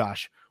thinking, oh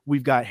gosh,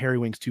 we've got Harry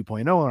Winks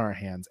 2.0 on our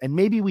hands. And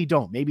maybe we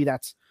don't. Maybe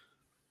that's,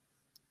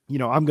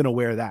 I'm going to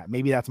wear that.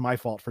 Maybe that's my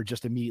fault for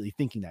just immediately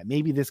thinking that.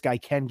 Maybe this guy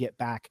can get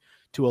back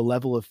to a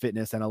level of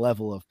fitness and a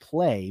level of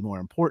play,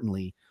 more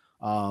importantly,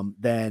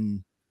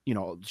 than,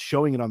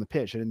 showing it on the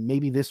pitch. And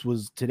maybe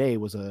today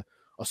was a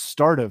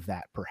start of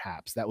that,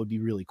 perhaps. That would be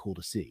really cool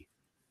to see.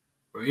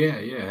 Yeah.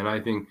 And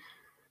I think,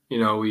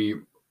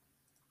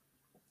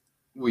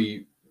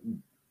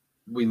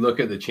 we look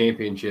at the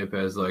championship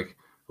as like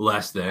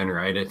less than,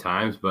 right, at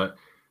times, but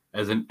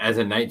as a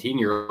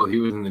 19-year-old, he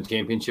was in the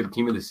championship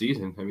team of the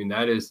season. I mean,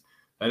 that is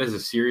a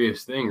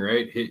serious thing,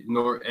 right?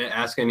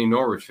 Ask any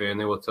Norwich fan,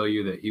 they will tell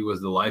you that he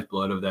was the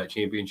lifeblood of that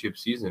championship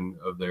season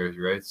of theirs,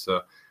 right?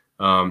 So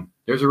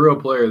there's a real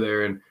player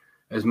there. And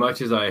as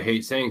much as I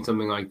hate saying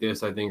something like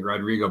this, I think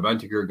Rodrigo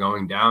Bentancur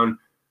going down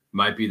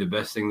might be the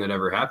best thing that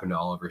ever happened to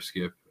Oliver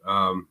Skipp.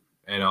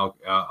 And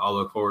I'll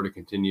look forward to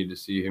continue to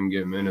see him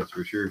get minutes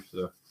for sure.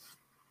 So.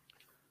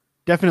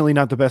 Definitely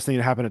not the best thing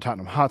to happen to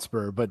Tottenham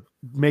Hotspur, but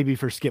maybe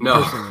for Skipp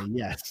personally,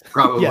 yes.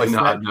 Probably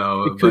not,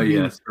 no. But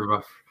yes.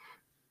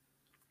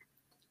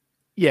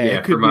 Yeah, Yeah,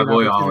 it could for be my an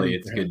boy opportunity Ollie,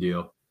 it's for a good him.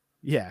 deal.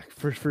 Yeah,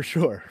 for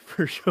sure,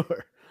 for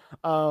sure.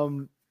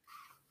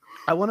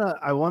 I want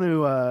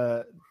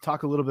to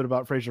talk a little bit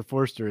about Fraser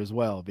Forster as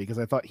well, because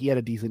I thought he had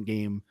a decent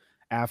game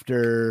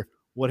after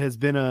what has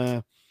been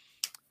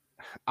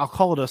I'll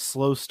call it a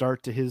slow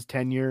start to his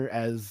tenure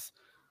as,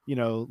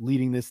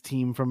 leading this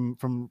team from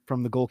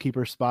the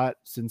goalkeeper spot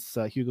since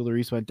Hugo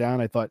Lloris went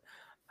down. I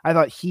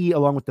thought he,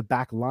 along with the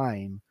back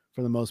line,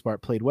 for the most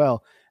part, played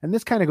well. And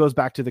this kind of goes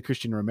back to the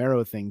Christian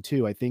Romero thing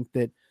too. I think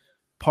that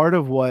part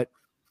of what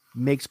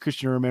makes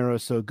Christian Romero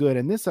so good,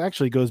 and this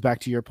actually goes back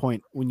to your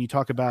point when you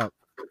talk about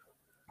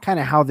kind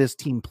of how this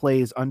team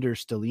plays under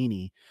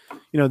Stellini.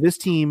 This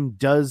team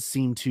does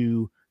seem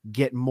to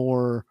get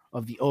more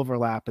of the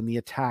overlap and the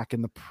attack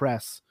and the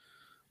press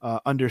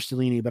under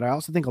Stellini, but I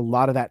also think a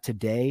lot of that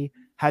today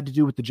had to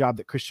do with the job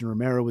that Christian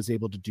Romero was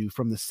able to do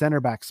from the center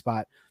back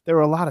spot. There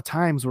were a lot of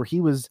times where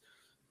he was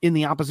in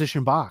the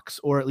opposition box,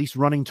 or at least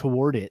running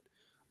toward it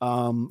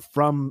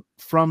from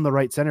the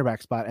right center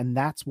back spot. And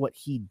that's what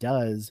he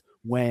does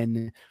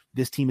when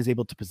this team is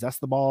able to possess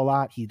the ball a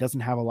lot. He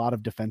doesn't have a lot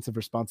of defensive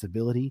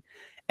responsibility.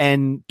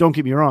 And don't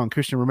get me wrong,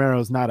 Christian Romero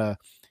is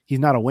he's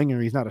not a winger.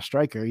 He's not a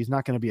striker. He's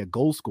not going to be a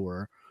goal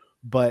scorer,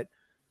 but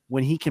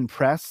when he can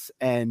press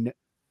and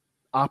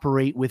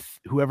operate with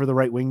whoever the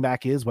right wing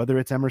back is, whether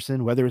it's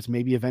Emerson, whether it's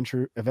maybe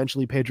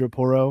eventually Pedro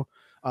Porro,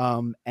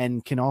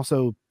 and can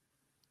also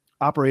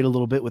operate a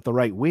little bit with the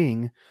right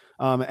wing.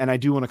 And I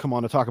do want to come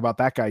on to talk about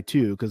that guy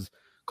too, because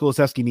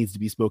Kulusevski needs to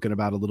be spoken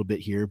about a little bit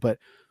here. But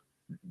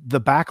the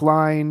back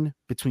line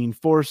between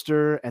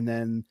Forster and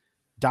then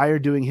Dyer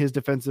doing his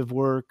defensive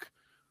work,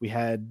 we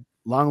had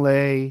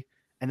Langley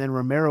and then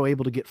Romero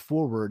able to get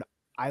forward.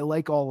 I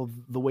like all of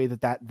the way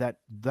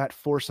that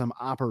foursome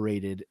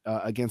operated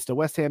against a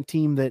West Ham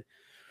team that,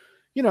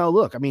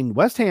 look, I mean,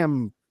 West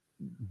Ham,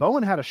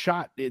 Bowen had a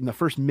shot in the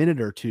first minute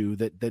or two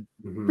that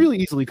really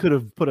easily could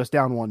have put us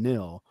down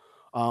 1-0.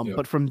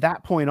 But from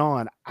that point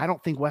on, I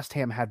don't think West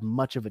Ham had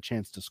much of a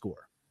chance to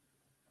score.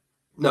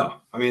 No,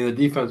 I mean, the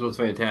defense was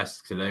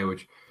fantastic today,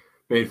 which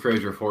made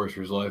Fraser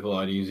Forster's life a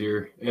lot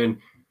easier. And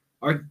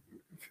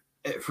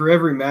for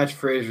every match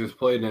Fraser's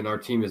played in, our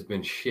team has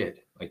been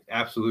shit, like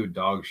absolute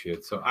dog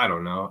shit. So I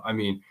don't know. I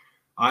mean,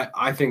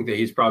 I think that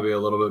he's probably a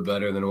little bit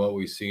better than what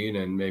we've seen,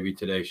 and maybe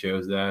today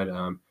shows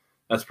that.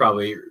 That's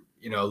probably,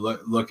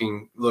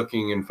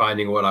 looking and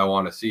finding what I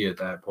want to see at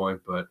that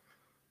point. But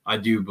I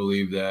do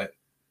believe that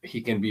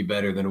he can be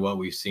better than what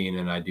we've seen,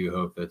 and I do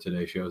hope that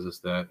today shows us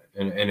that.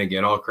 And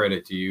again, all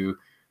credit to you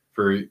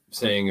for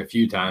saying a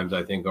few times,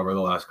 I think, over the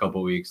last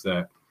couple of weeks,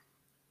 that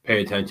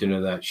pay attention to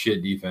that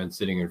shit defense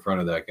sitting in front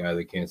of that guy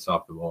that can't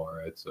stop the ball,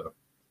 right? So,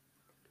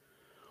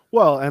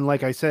 well, and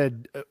like I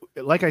said,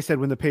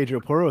 when the Pedro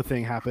Porro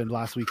thing happened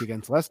last week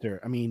against Leicester,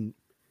 I mean,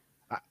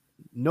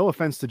 no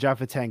offense to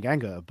Japhet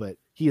Tanganga, but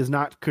he is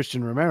not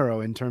Christian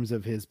Romero in terms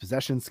of his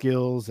possession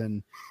skills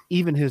and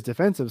even his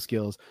defensive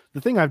skills.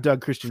 The thing I've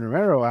dug Christian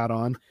Romero out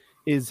on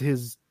is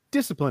his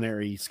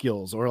disciplinary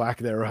skills, or lack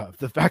thereof.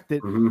 The fact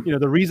that,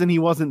 the reason he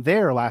wasn't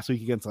there last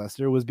week against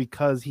Leicester was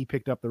because he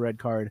picked up the red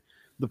card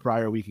the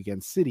prior week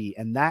against City,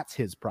 and that's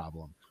his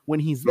problem. When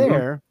he's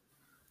there,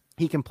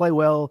 he can play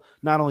well,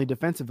 not only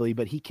defensively,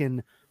 but he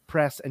can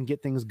press and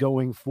get things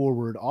going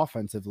forward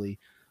offensively.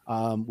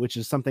 Which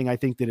is something I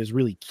think that is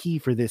really key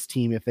for this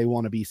team if they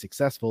want to be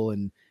successful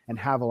and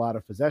have a lot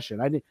of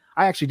possession.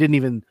 I actually didn't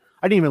even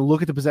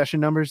look at the possession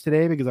numbers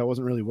today because I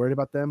wasn't really worried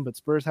about them, but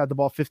Spurs had the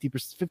ball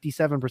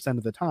 57%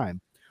 of the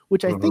time,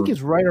 which I think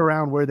is right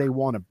around where they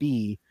want to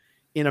be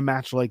in a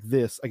match like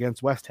this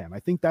against West Ham. I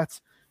think that's,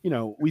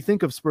 we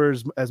think of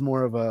Spurs as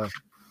more of a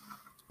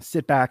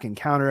sit back and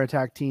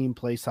counterattack team,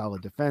 play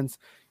solid defense,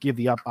 give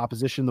the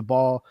opposition the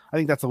ball. I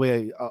think that's the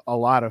way a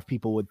lot of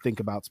people would think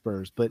about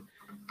Spurs. But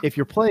if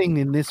you're playing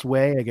in this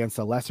way against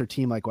a lesser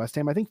team like West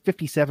Ham, I think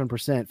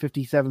 57%,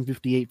 57,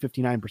 58,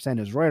 59%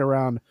 is right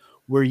around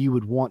where you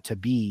would want to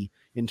be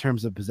in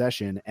terms of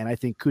possession. And I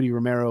think Cuti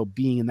Romero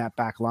being in that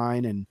back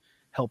line and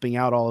helping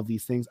out all of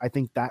these things, I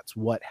think that's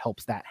what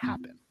helps that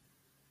happen.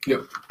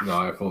 Yep. No,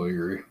 I fully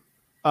agree.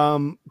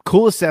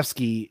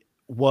 Kulusevski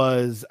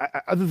was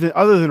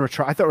other than I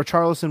thought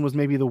Richarlison was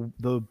maybe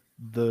the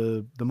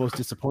most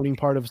disappointing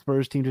part of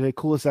Spurs team today.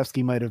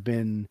 Kulusevski might have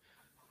been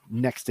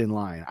next in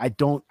line.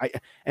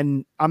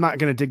 And I'm not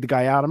going to dig the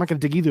guy out. I'm not going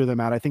to dig either of them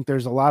out. I think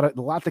there's a lot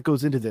that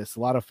goes into this, a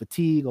lot of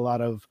fatigue, a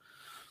lot of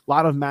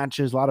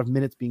matches, a lot of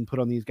minutes being put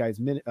on these guys'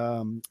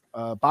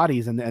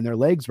 bodies and their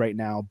legs right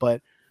now.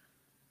 But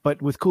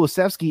with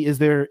Kulusevski, is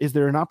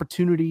there an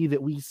opportunity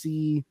that we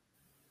see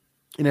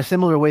in a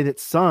similar way that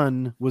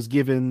Son was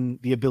given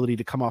the ability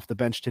to come off the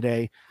bench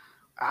today?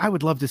 I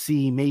would love to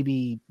see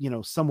maybe,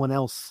 someone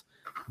else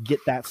get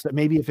that.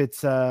 Maybe if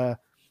it's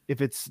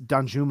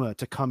Danjuma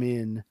to come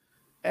in,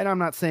 and I'm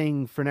not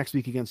saying for next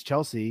week against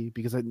Chelsea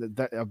because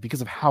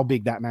of how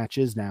big that match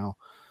is now.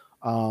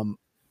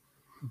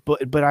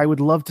 But I would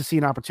love to see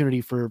an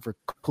opportunity for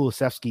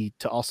Kulusevski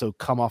to also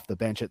come off the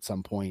bench at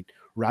some point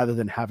rather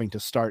than having to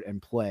start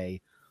and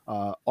play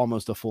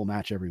almost a full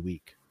match every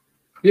week.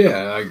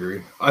 Yeah, I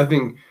agree. I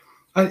think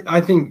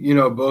I think,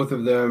 both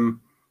of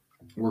them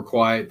were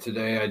quiet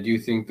today. I do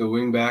think the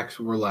wingbacks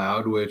were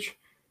loud, which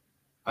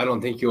I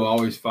don't think you'll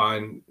always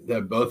find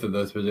that both of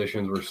those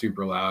positions were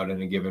super loud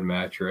in a given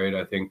match, right?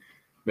 I think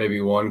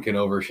maybe one can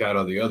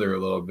overshadow the other a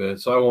little bit.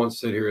 So I won't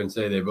sit here and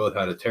say they both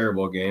had a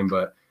terrible game,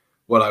 but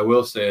what I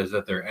will say is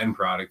that their end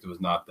product was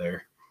not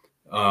there.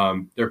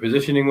 Their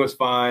positioning was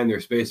fine.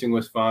 Their spacing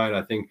was fine.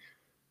 I think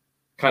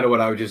kind of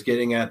what I was just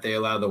getting at, they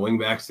allowed the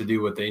wingbacks to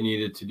do what they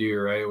needed to do,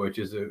 right, which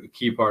is a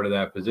key part of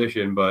that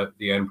position, but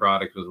the end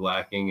product was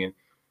lacking. And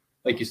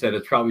like you said,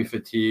 it's probably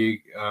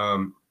fatigue.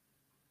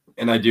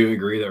 And I do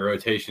agree that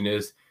rotation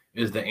is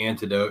the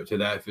antidote to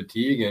that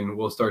fatigue, and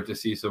we'll start to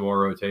see some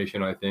more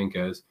rotation, I think,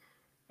 as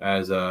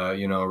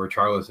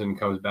Richarlison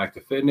comes back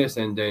to fitness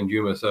and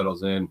Danjuma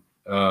settles in.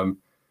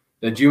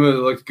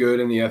 Danjuma looked good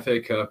in the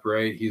FA Cup,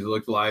 right? He's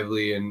looked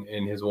lively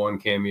in his one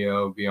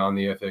cameo beyond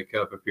the FA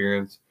Cup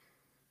appearance,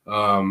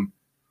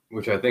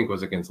 which I think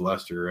was against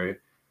Leicester, right?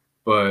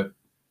 But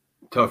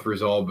tough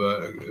result,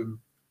 but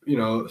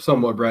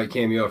somewhat bright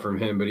cameo from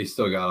him, but he's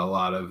still got a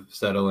lot of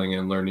settling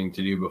and learning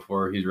to do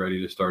before he's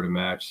ready to start a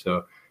match.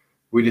 So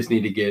we just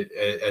need to get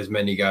as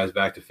many guys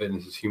back to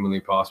fitness as humanly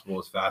possible,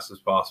 as fast as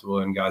possible,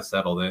 and guys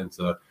settled in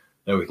so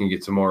that we can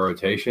get some more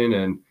rotation,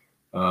 and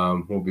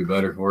we'll be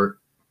better for it.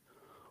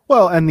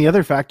 Well, and the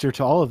other factor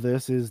to all of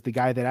this is the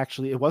guy that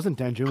actually, it wasn't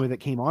Danjuma that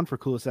came on for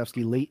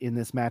Kulusevski late in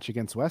this match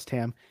against West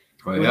Ham.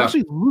 It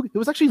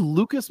was actually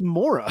Lucas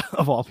Moura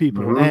of all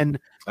people. Mm-hmm. And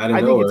I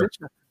think it's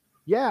interesting.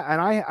 Yeah, and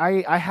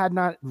I had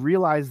not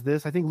realized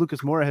this. I think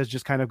Lucas Moura has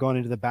just kind of gone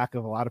into the back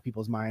of a lot of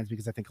people's minds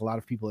because I think a lot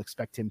of people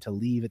expect him to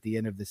leave at the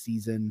end of the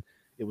season.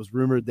 It was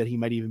rumored that he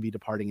might even be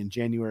departing in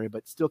January,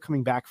 but still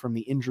coming back from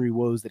the injury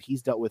woes that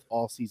he's dealt with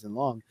all season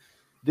long.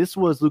 This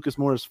was Lucas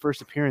Moura's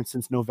first appearance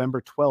since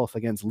November 12th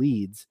against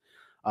Leeds,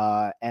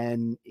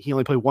 and he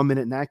only played 1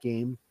 minute in that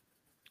game.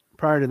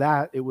 Prior to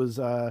that, it was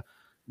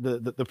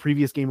the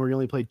previous game where he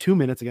only played 2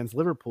 minutes against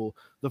Liverpool.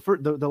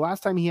 The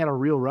last time he had a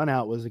real run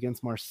out was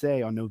against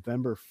Marseille on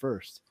November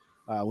 1st,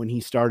 when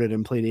he started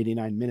and played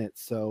 89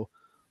 minutes. So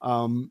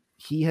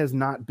he has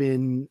not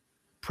been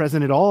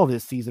present at all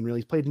this season, really.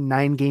 He's played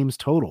 9 games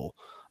total.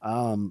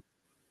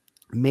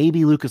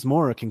 Maybe Lucas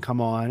Moura can come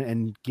on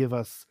and give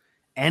us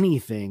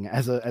anything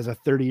as a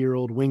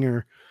 30-year-old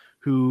winger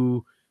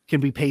who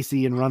can be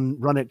pacey and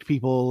run at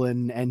people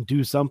and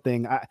do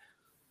something.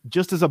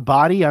 Just as a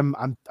body,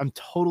 I'm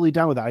totally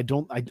down with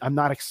that. I'm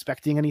not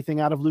expecting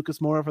anything out of Lucas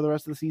Moura for the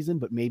rest of the season,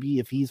 but maybe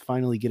if he's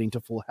finally getting to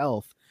full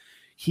health,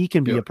 he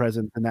can be a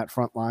presence in that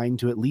front line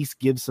to at least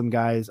give some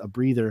guys a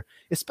breather,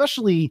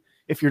 especially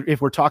if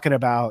we're talking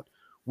about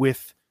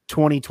with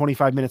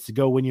 20-25 minutes to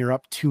go when you're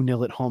up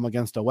 2-0 at home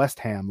against a West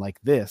Ham like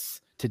this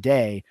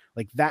today,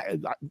 like that.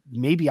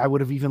 Maybe I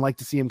would have even liked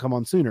to see him come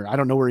on sooner. I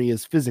don't know where he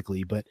is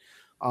physically, but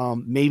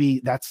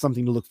maybe that's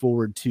something to look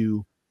forward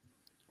to.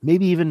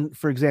 Maybe even,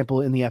 for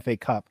example, in the FA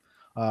Cup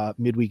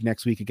midweek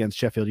next week against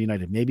Sheffield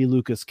United, maybe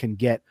Lucas can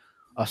get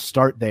a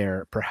start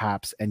there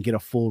perhaps and get a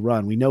full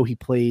run. We know he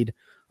played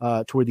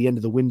toward the end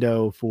of the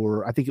window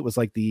for, I think it was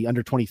like the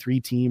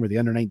under-23 team or the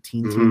under-19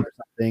 team or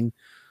something.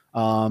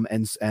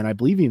 And I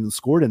believe he even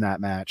scored in that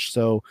match.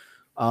 So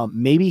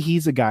maybe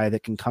he's a guy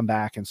that can come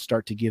back and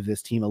start to give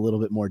this team a little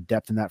bit more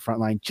depth in that front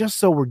line, just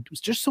so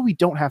we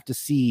don't have to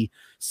see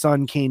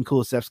Son, Kane,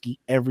 Kulusevski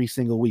every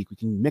single week. We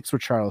can mix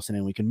Richarlison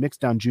in, we can mix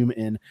Danjuma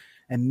in,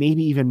 and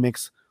maybe even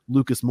mix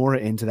Lucas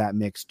Moura into that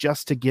mix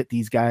just to get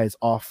these guys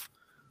off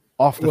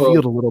the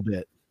field a little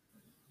bit.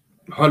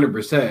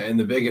 100%. And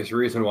the biggest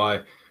reason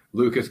why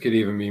Lucas could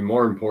even be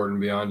more important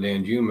beyond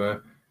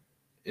Danjuma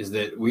is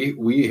that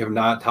we have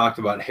not talked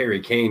about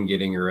Harry Kane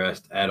getting a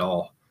rest at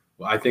all.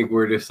 I think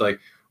we're just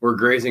we're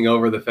grazing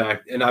over the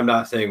fact, and I'm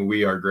not saying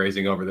we are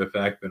grazing over the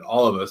fact, but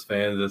all of us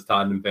fans as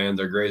Tottenham fans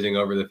are grazing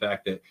over the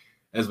fact that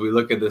as we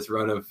look at this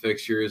run of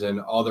fixtures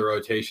and all the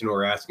rotation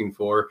we're asking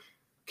for,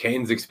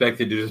 Kane's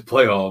expected to just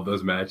play all of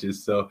those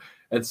matches. So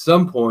at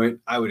some point,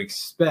 I would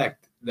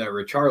expect that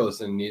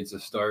Richarlison needs to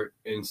start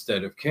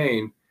instead of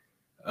Kane.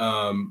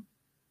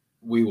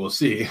 We will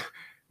see.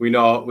 We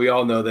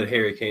all know that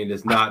Harry Kane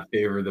does not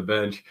favor the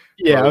bench.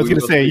 Yeah, I was going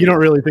to say, you don't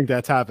really think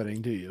that's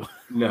happening, do you?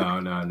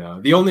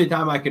 No. The only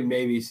time I could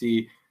maybe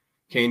see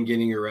Kane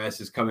getting a rest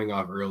is coming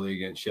off early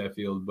against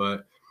Sheffield.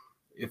 But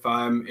if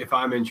I'm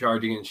in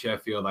charge against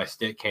Sheffield, I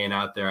stick Kane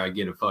out there, I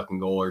get a fucking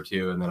goal or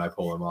two, and then I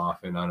pull him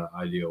off in an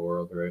ideal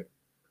world, right?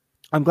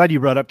 I'm glad you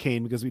brought up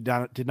Kane because we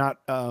did not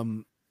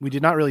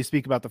really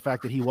speak about the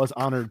fact that he was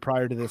honored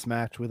prior to this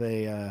match with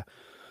a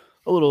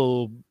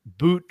little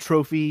boot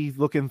trophy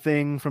looking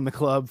thing from the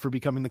club for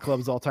becoming the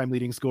club's all-time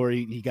leading scorer.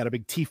 He got a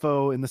big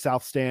tifo in the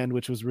South Stand,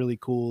 which was really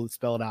cool. It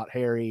spelled out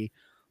Harry.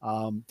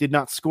 Did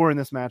not score in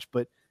this match,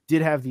 but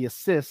did have the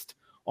assist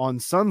on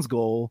Son's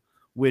goal,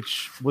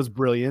 which was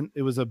brilliant.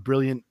 It was a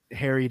brilliant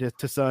Harry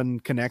to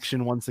Son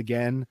connection once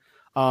again.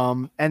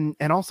 And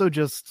also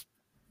just,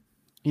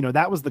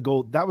 that was the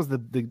goal. That was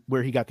the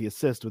where he got the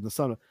assist with the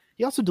Son.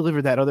 He also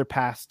delivered that other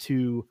pass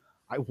to,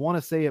 I want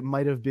to say it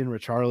might have been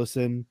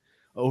Richarlison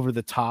over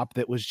the top.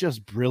 That was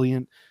just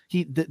brilliant.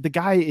 The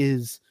guy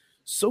is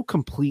so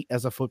complete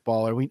as a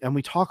footballer.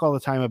 We talk all the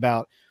time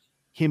about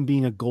him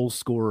being a goal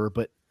scorer,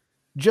 but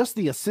just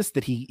the assist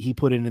that he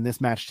put in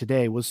this match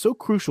today was so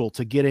crucial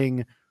to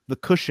getting the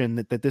cushion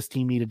that this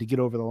team needed to get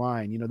over the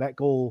line. That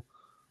goal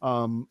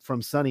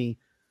from Sonny,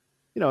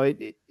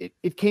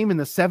 it came in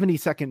the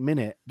 72nd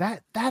minute.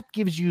 That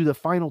gives you the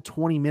final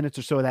 20 minutes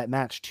or so of that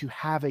match to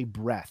have a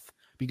breath,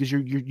 because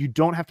you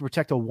don't have to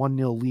protect a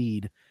 1-0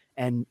 lead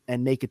and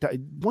make it.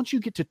 Once you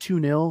get to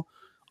 2-0,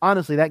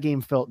 honestly, that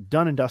game felt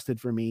done and dusted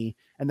for me,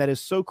 and that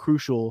is so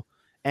crucial.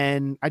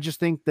 And I just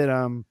think that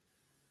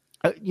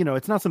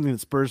it's not something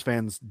that Spurs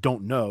fans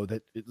don't know.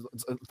 That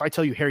if I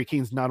tell you Harry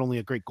Kane's not only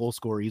a great goal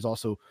scorer, he's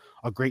also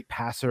a great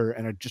passer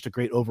and just a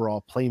great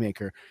overall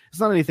playmaker. It's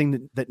not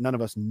anything that none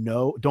of us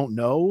don't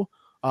know.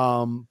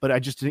 But I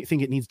just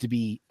think it needs to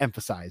be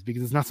emphasized,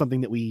 because it's not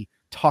something that we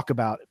talk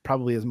about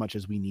probably as much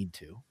as we need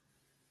to.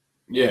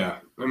 Yeah,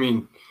 I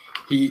mean,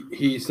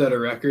 he set a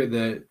record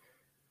that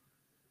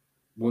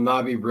will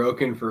not be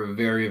broken for a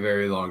very,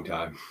 very long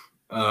time.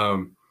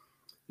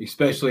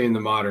 Especially in the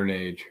modern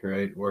age,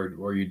 right,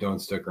 where you don't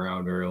stick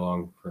around very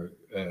long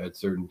at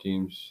certain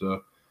teams.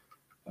 So,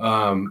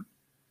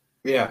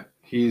 yeah,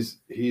 he's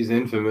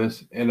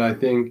infamous, and I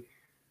think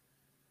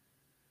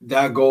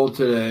that goal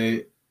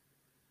today,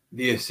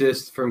 the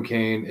assist from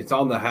Kane, it's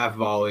on the half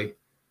volley.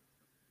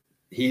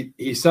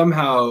 He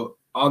somehow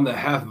on the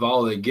half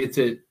volley gets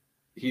it.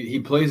 He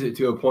plays it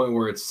to a point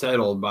where it's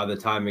settled by the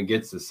time it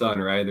gets to Son.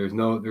 Right, there's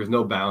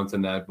no bounce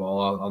in that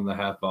ball on the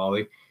half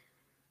volley.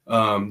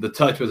 The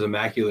touch was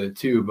immaculate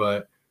too,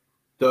 but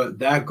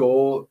that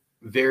goal,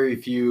 very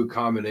few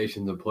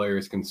combinations of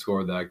players can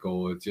score that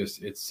goal.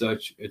 It's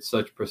such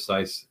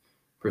precise,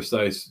 it's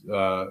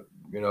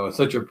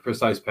such a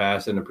precise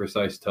pass and a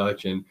precise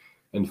touch and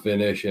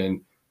finish,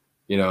 and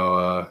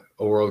a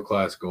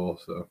world-class goal.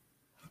 So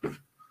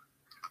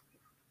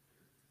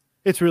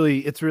it's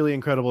really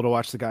incredible to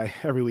watch the guy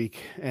every week.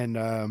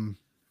 And,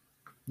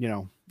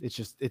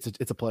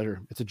 it's a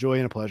pleasure. It's a joy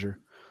and a pleasure.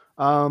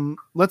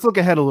 Let's look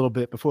ahead a little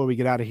bit before we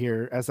get out of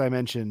here. As I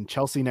mentioned,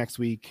 Chelsea next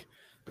week,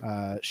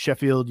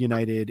 Sheffield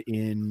United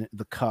in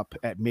the Cup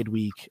at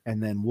midweek,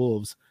 and then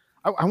Wolves.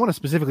 I want to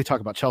specifically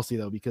talk about Chelsea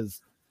though,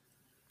 because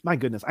my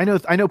goodness,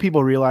 I know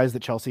people realize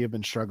that Chelsea have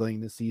been struggling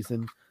this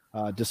season,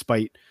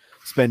 despite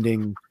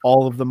spending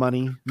all of the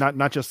money,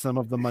 not just some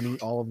of the money,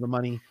 all of the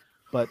money.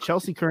 But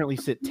Chelsea currently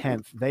sit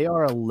 10th. They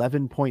are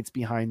 11 points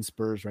behind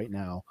Spurs right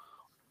now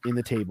in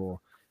the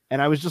table.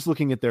 And I was just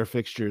looking at their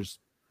fixtures.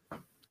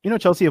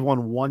 Chelsea have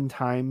won one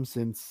time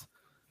since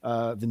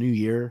the new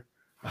year.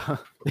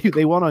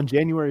 They won on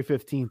January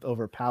 15th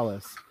over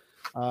Palace.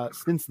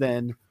 Since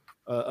then,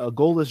 a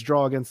goalless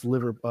draw against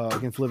Liverpool, a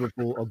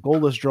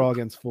goalless draw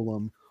against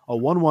Fulham, a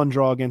 1-1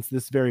 draw against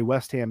this very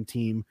West Ham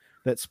team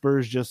that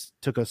Spurs just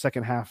took a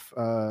second half,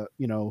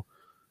 4-4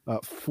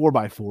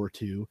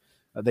 to.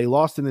 They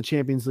lost in the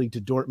Champions League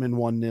to Dortmund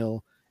 1-0,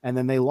 and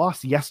then they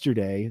lost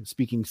yesterday,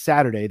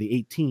 Saturday,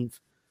 the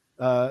 18th,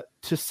 to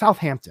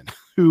Southampton,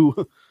 who,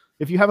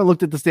 if you haven't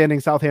looked at the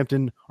standings,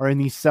 Southampton are in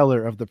the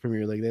cellar of the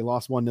Premier League. They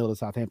lost 1-0 to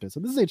Southampton. So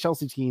this is a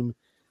Chelsea team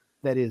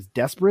that is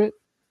desperate.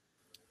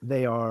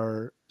 They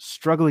are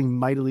struggling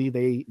mightily.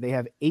 They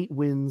have 8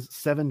 wins,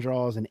 7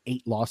 draws, and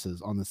 8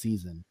 losses on the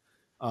season.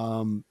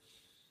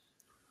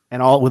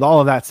 And with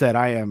all of that said,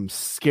 I am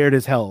scared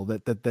as hell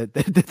that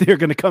they're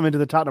going to come into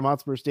the Tottenham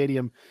Hotspur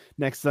Stadium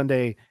next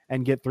Sunday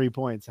and get 3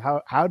 points.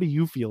 How do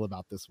you feel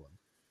about this one?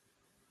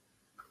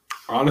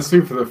 Honestly,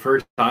 for the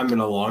first time in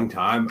a long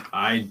time,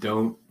 I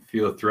don't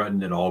feel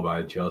threatened at all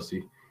by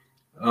Chelsea.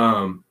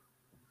 I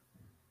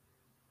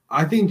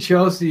think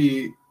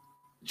Chelsea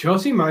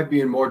might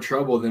be in more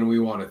trouble than we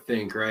want to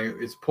think, right?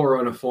 It's poor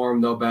run of form,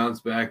 they'll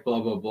bounce back,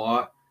 blah, blah,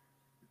 blah.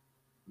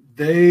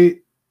 They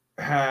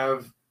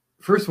have,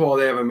 first of all,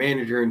 they have a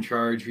manager in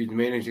charge who's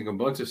managing a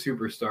bunch of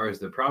superstars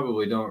that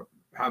probably don't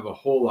have a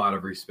whole lot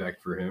of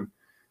respect for him.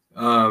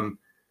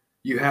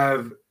 You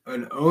have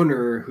an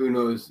owner who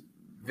knows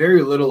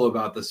very little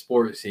about the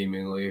sport,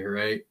 seemingly,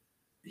 right?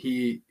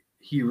 He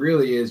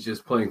really is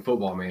just playing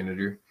football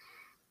manager.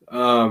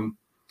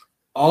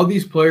 All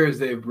these players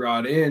they've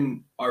brought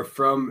in are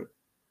from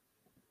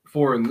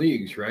foreign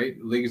leagues, right?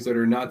 Leagues that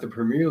are not the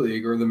Premier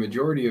League, or the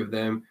majority of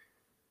them.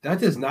 That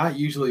does not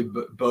usually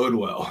bode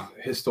well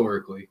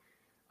historically.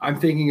 I'm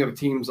thinking of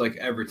teams like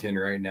Everton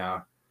right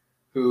now,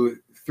 who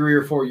 3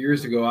 or 4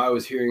 years ago I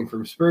was hearing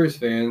from Spurs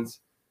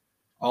fans,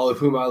 all of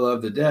whom I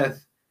love to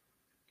death,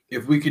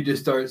 if we could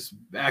just start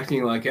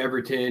acting like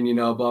Everton,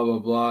 blah, blah,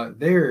 blah,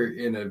 they're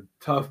in a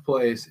tough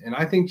place. And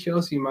I think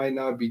Chelsea might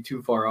not be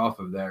too far off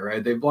of that,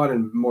 right? They've brought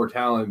in more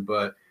talent,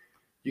 but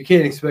you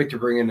can't expect to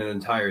bring in an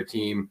entire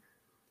team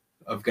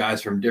of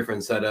guys from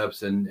different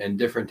setups and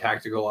different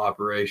tactical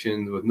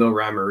operations with no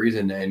rhyme or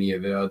reason to any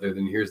of it other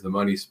than here's the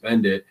money,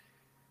 spend it,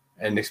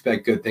 and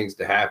expect good things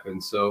to happen.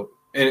 So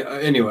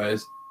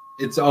anyways,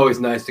 it's always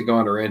nice to go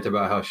on a rant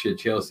about how shit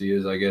Chelsea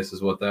is, I guess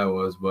is what that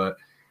was. But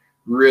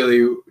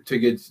really, to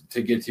get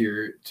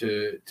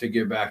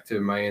back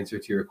to my answer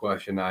to your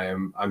question,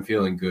 I'm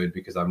feeling good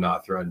because I'm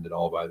not threatened at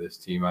all by this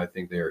team. I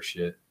think they are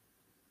shit.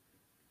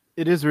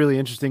 It is really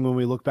interesting when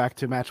we look back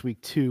to match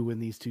week 2 when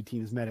these two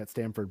teams met at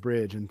Stamford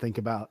Bridge and think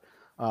about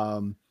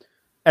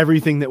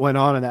everything that went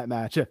on in that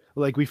match.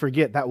 Like, we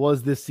forget that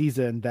was this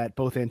season that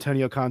both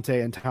Antonio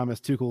Conte and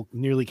Thomas Tuchel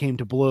nearly came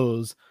to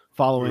blows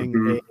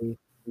following a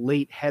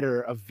late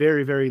header, a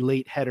very, very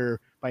late header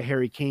by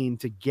Harry Kane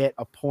to get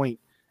a point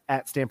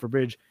at Stamford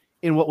Bridge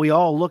in what we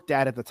all looked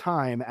at the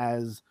time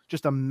as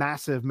just a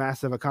massive,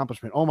 massive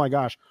accomplishment. Oh my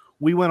gosh,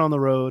 we went on the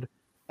road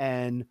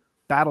and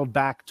battled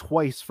back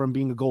twice from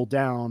being a goal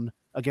down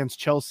against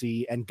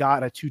Chelsea and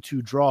got a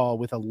 2-2 draw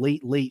with a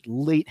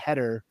late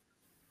header.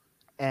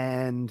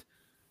 And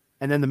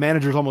then the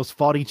managers almost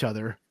fought each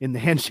other in the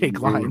handshake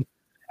line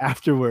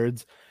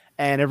afterwards.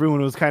 And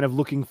everyone was kind of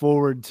looking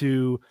forward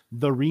to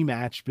the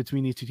rematch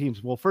between these two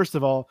teams. Well, first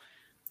of all,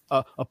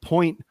 a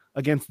point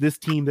against this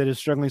team that is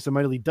struggling so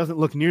mightily doesn't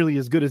look nearly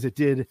as good as it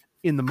did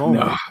in the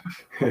moment.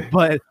 No.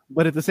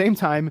 but at the same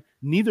time,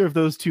 neither of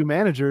those two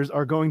managers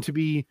are going to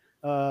be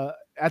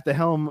at the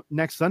helm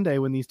next Sunday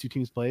when these two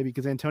teams play,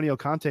 because Antonio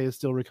Conte is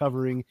still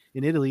recovering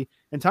in Italy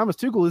and Thomas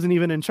Tuchel isn't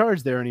even in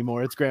charge there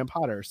anymore. It's Graham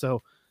Potter.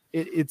 So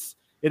it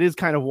is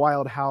kind of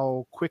wild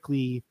how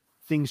quickly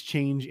things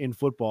change in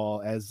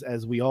football,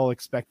 as we all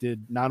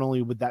expected. Not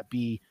only would that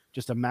be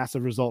just a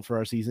massive result for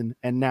our season,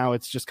 and now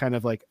it's just kind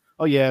of like,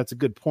 oh yeah, it's a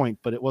good point,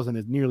 but it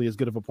wasn't nearly as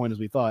good of a point as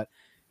we thought.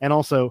 And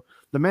also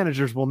the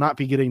managers will not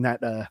be getting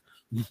that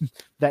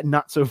that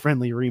not so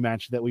friendly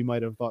rematch that we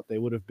might have thought they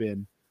would have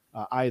been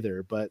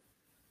either. But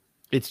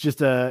it's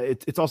just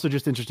it's also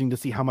just interesting to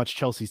see how much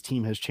Chelsea's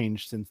team has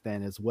changed since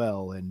then as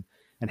well, and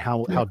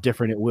how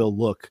different it will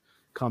look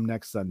come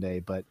next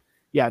Sunday. But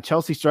yeah,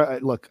 Chelsea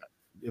look,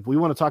 if we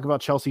want to talk about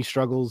Chelsea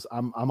struggles,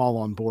 I'm all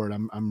on board.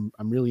 I'm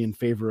really in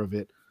favor of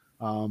it.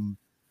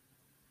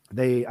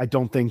 They, I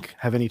don't think,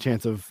 have any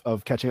chance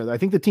of catching up. I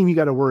think the team you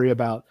got to worry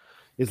about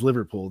is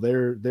Liverpool.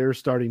 They're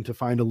starting to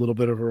find a little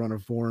bit of a run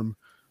of form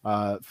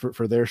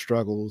for their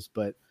struggles,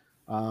 but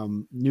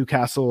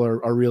Newcastle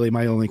are really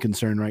my only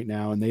concern right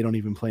now, and they don't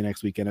even play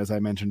next weekend, as I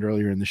mentioned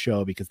earlier in the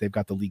show, because they've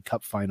got the League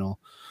Cup final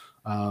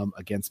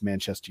against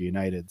Manchester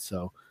United.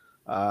 So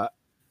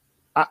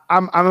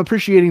I'm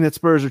appreciating that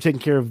Spurs are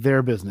taking care of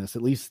their business,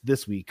 at least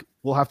this week.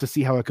 We'll have to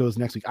see how it goes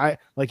next week.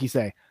 Like you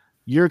say,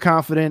 you're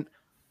confident.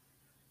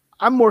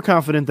 I'm more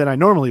confident than I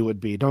normally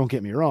would be. Don't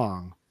get me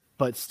wrong,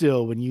 but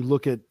still, when you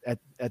look at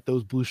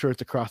those blue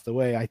shirts across the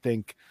way, I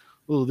think,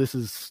 oh, this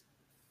is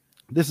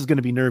going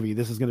to be nervy.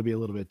 This is going to be a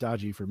little bit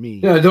dodgy for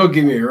me. Yeah, don't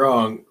get me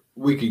wrong.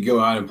 We could go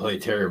out and play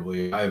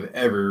terribly. I have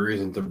every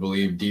reason to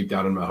believe deep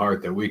down in my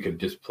heart that we could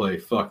just play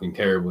fucking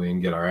terribly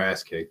and get our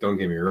ass kicked. Don't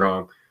get me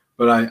wrong.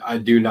 But I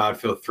do not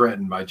feel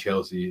threatened by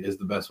Chelsea is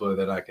the best way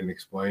that I can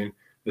explain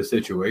the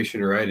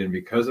situation, right? And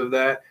because of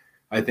that,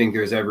 I think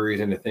there's every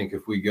reason to think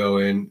if we go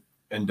in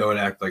and don't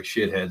act like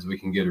shitheads, we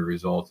can get a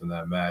result in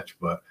that match.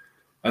 But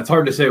that's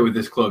hard to say with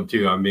this club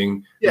too. I'm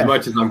being, as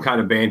much as I'm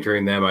kind of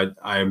bantering them,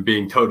 I am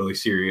being totally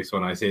serious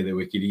when I say that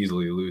we could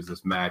easily lose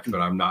this match, but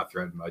I'm not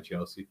threatened by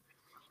Chelsea.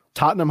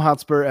 Tottenham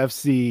Hotspur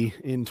FC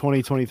in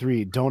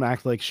 2023. Don't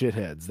act like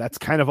shitheads. That's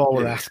kind of all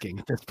we're asking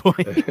at this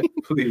point.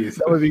 Please.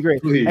 That would be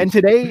great. Please. And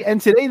today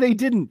they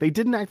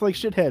didn't act like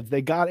shitheads.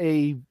 They got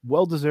a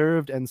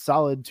well-deserved and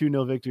solid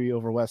 2-0 victory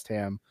over West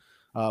Ham,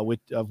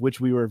 of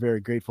which we were very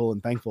grateful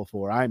and thankful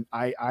for. I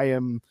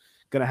am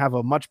going to have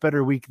a much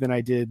better week than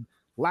I did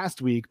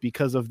last week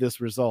because of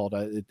this result.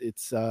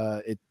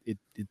 It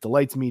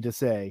delights me to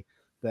say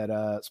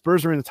that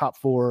Spurs are in the top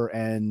 4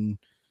 and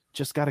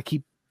just got to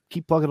keep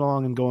plugging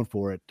along and going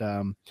for it.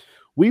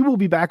 We will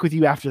be back with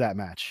you after that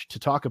match to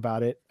talk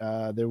about it.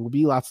 There will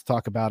be lots to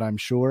talk about, I'm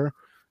sure.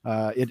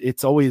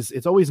 It's always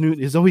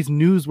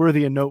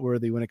newsworthy and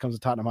noteworthy when it comes to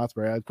Tottenham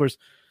Hotspur. Of course,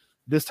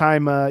 this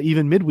time,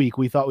 even midweek,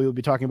 we thought we would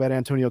be talking about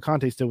Antonio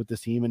Conte still with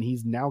this team, and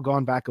he's now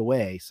gone back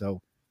away.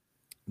 So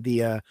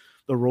the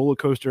roller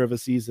coaster of a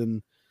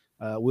season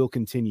will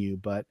continue.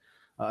 But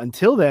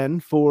until then,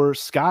 for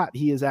Scott,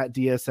 he is at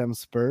DSM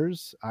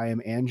Spurs. I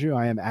am Andrew.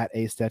 I am at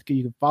A Stetka.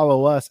 You can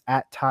follow us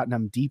at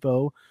Tottenham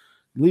Depot.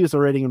 Leave us a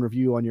rating and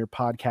review on your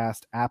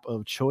podcast app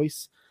of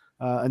choice.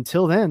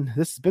 Until then,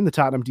 this has been the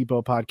Tottenham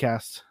Depot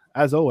podcast.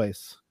 As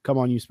always, come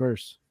on, you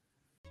Spurs.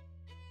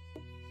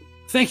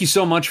 Thank you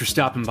so much for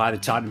stopping by the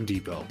Tottenham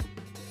Depot.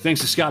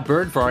 Thanks to Scott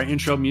Bird for our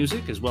intro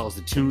music, as well as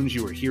the tunes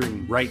you are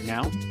hearing right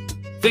now.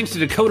 Thanks to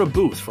Dakota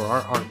Booth for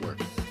our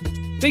artwork.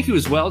 Thank you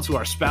as well to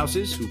our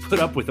spouses who put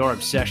up with our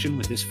obsession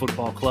with this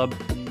football club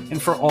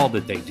and for all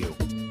that they do.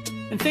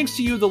 And thanks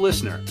to you, the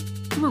listener,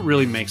 who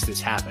really makes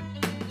this happen.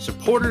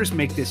 Supporters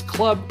make this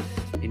club,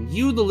 and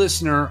you, the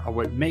listener, are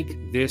what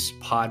make this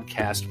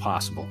podcast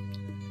possible.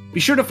 Be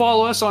sure to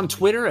follow us on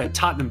Twitter at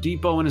Tottenham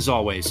Depot, and as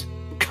always,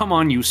 come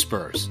on, you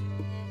Spurs.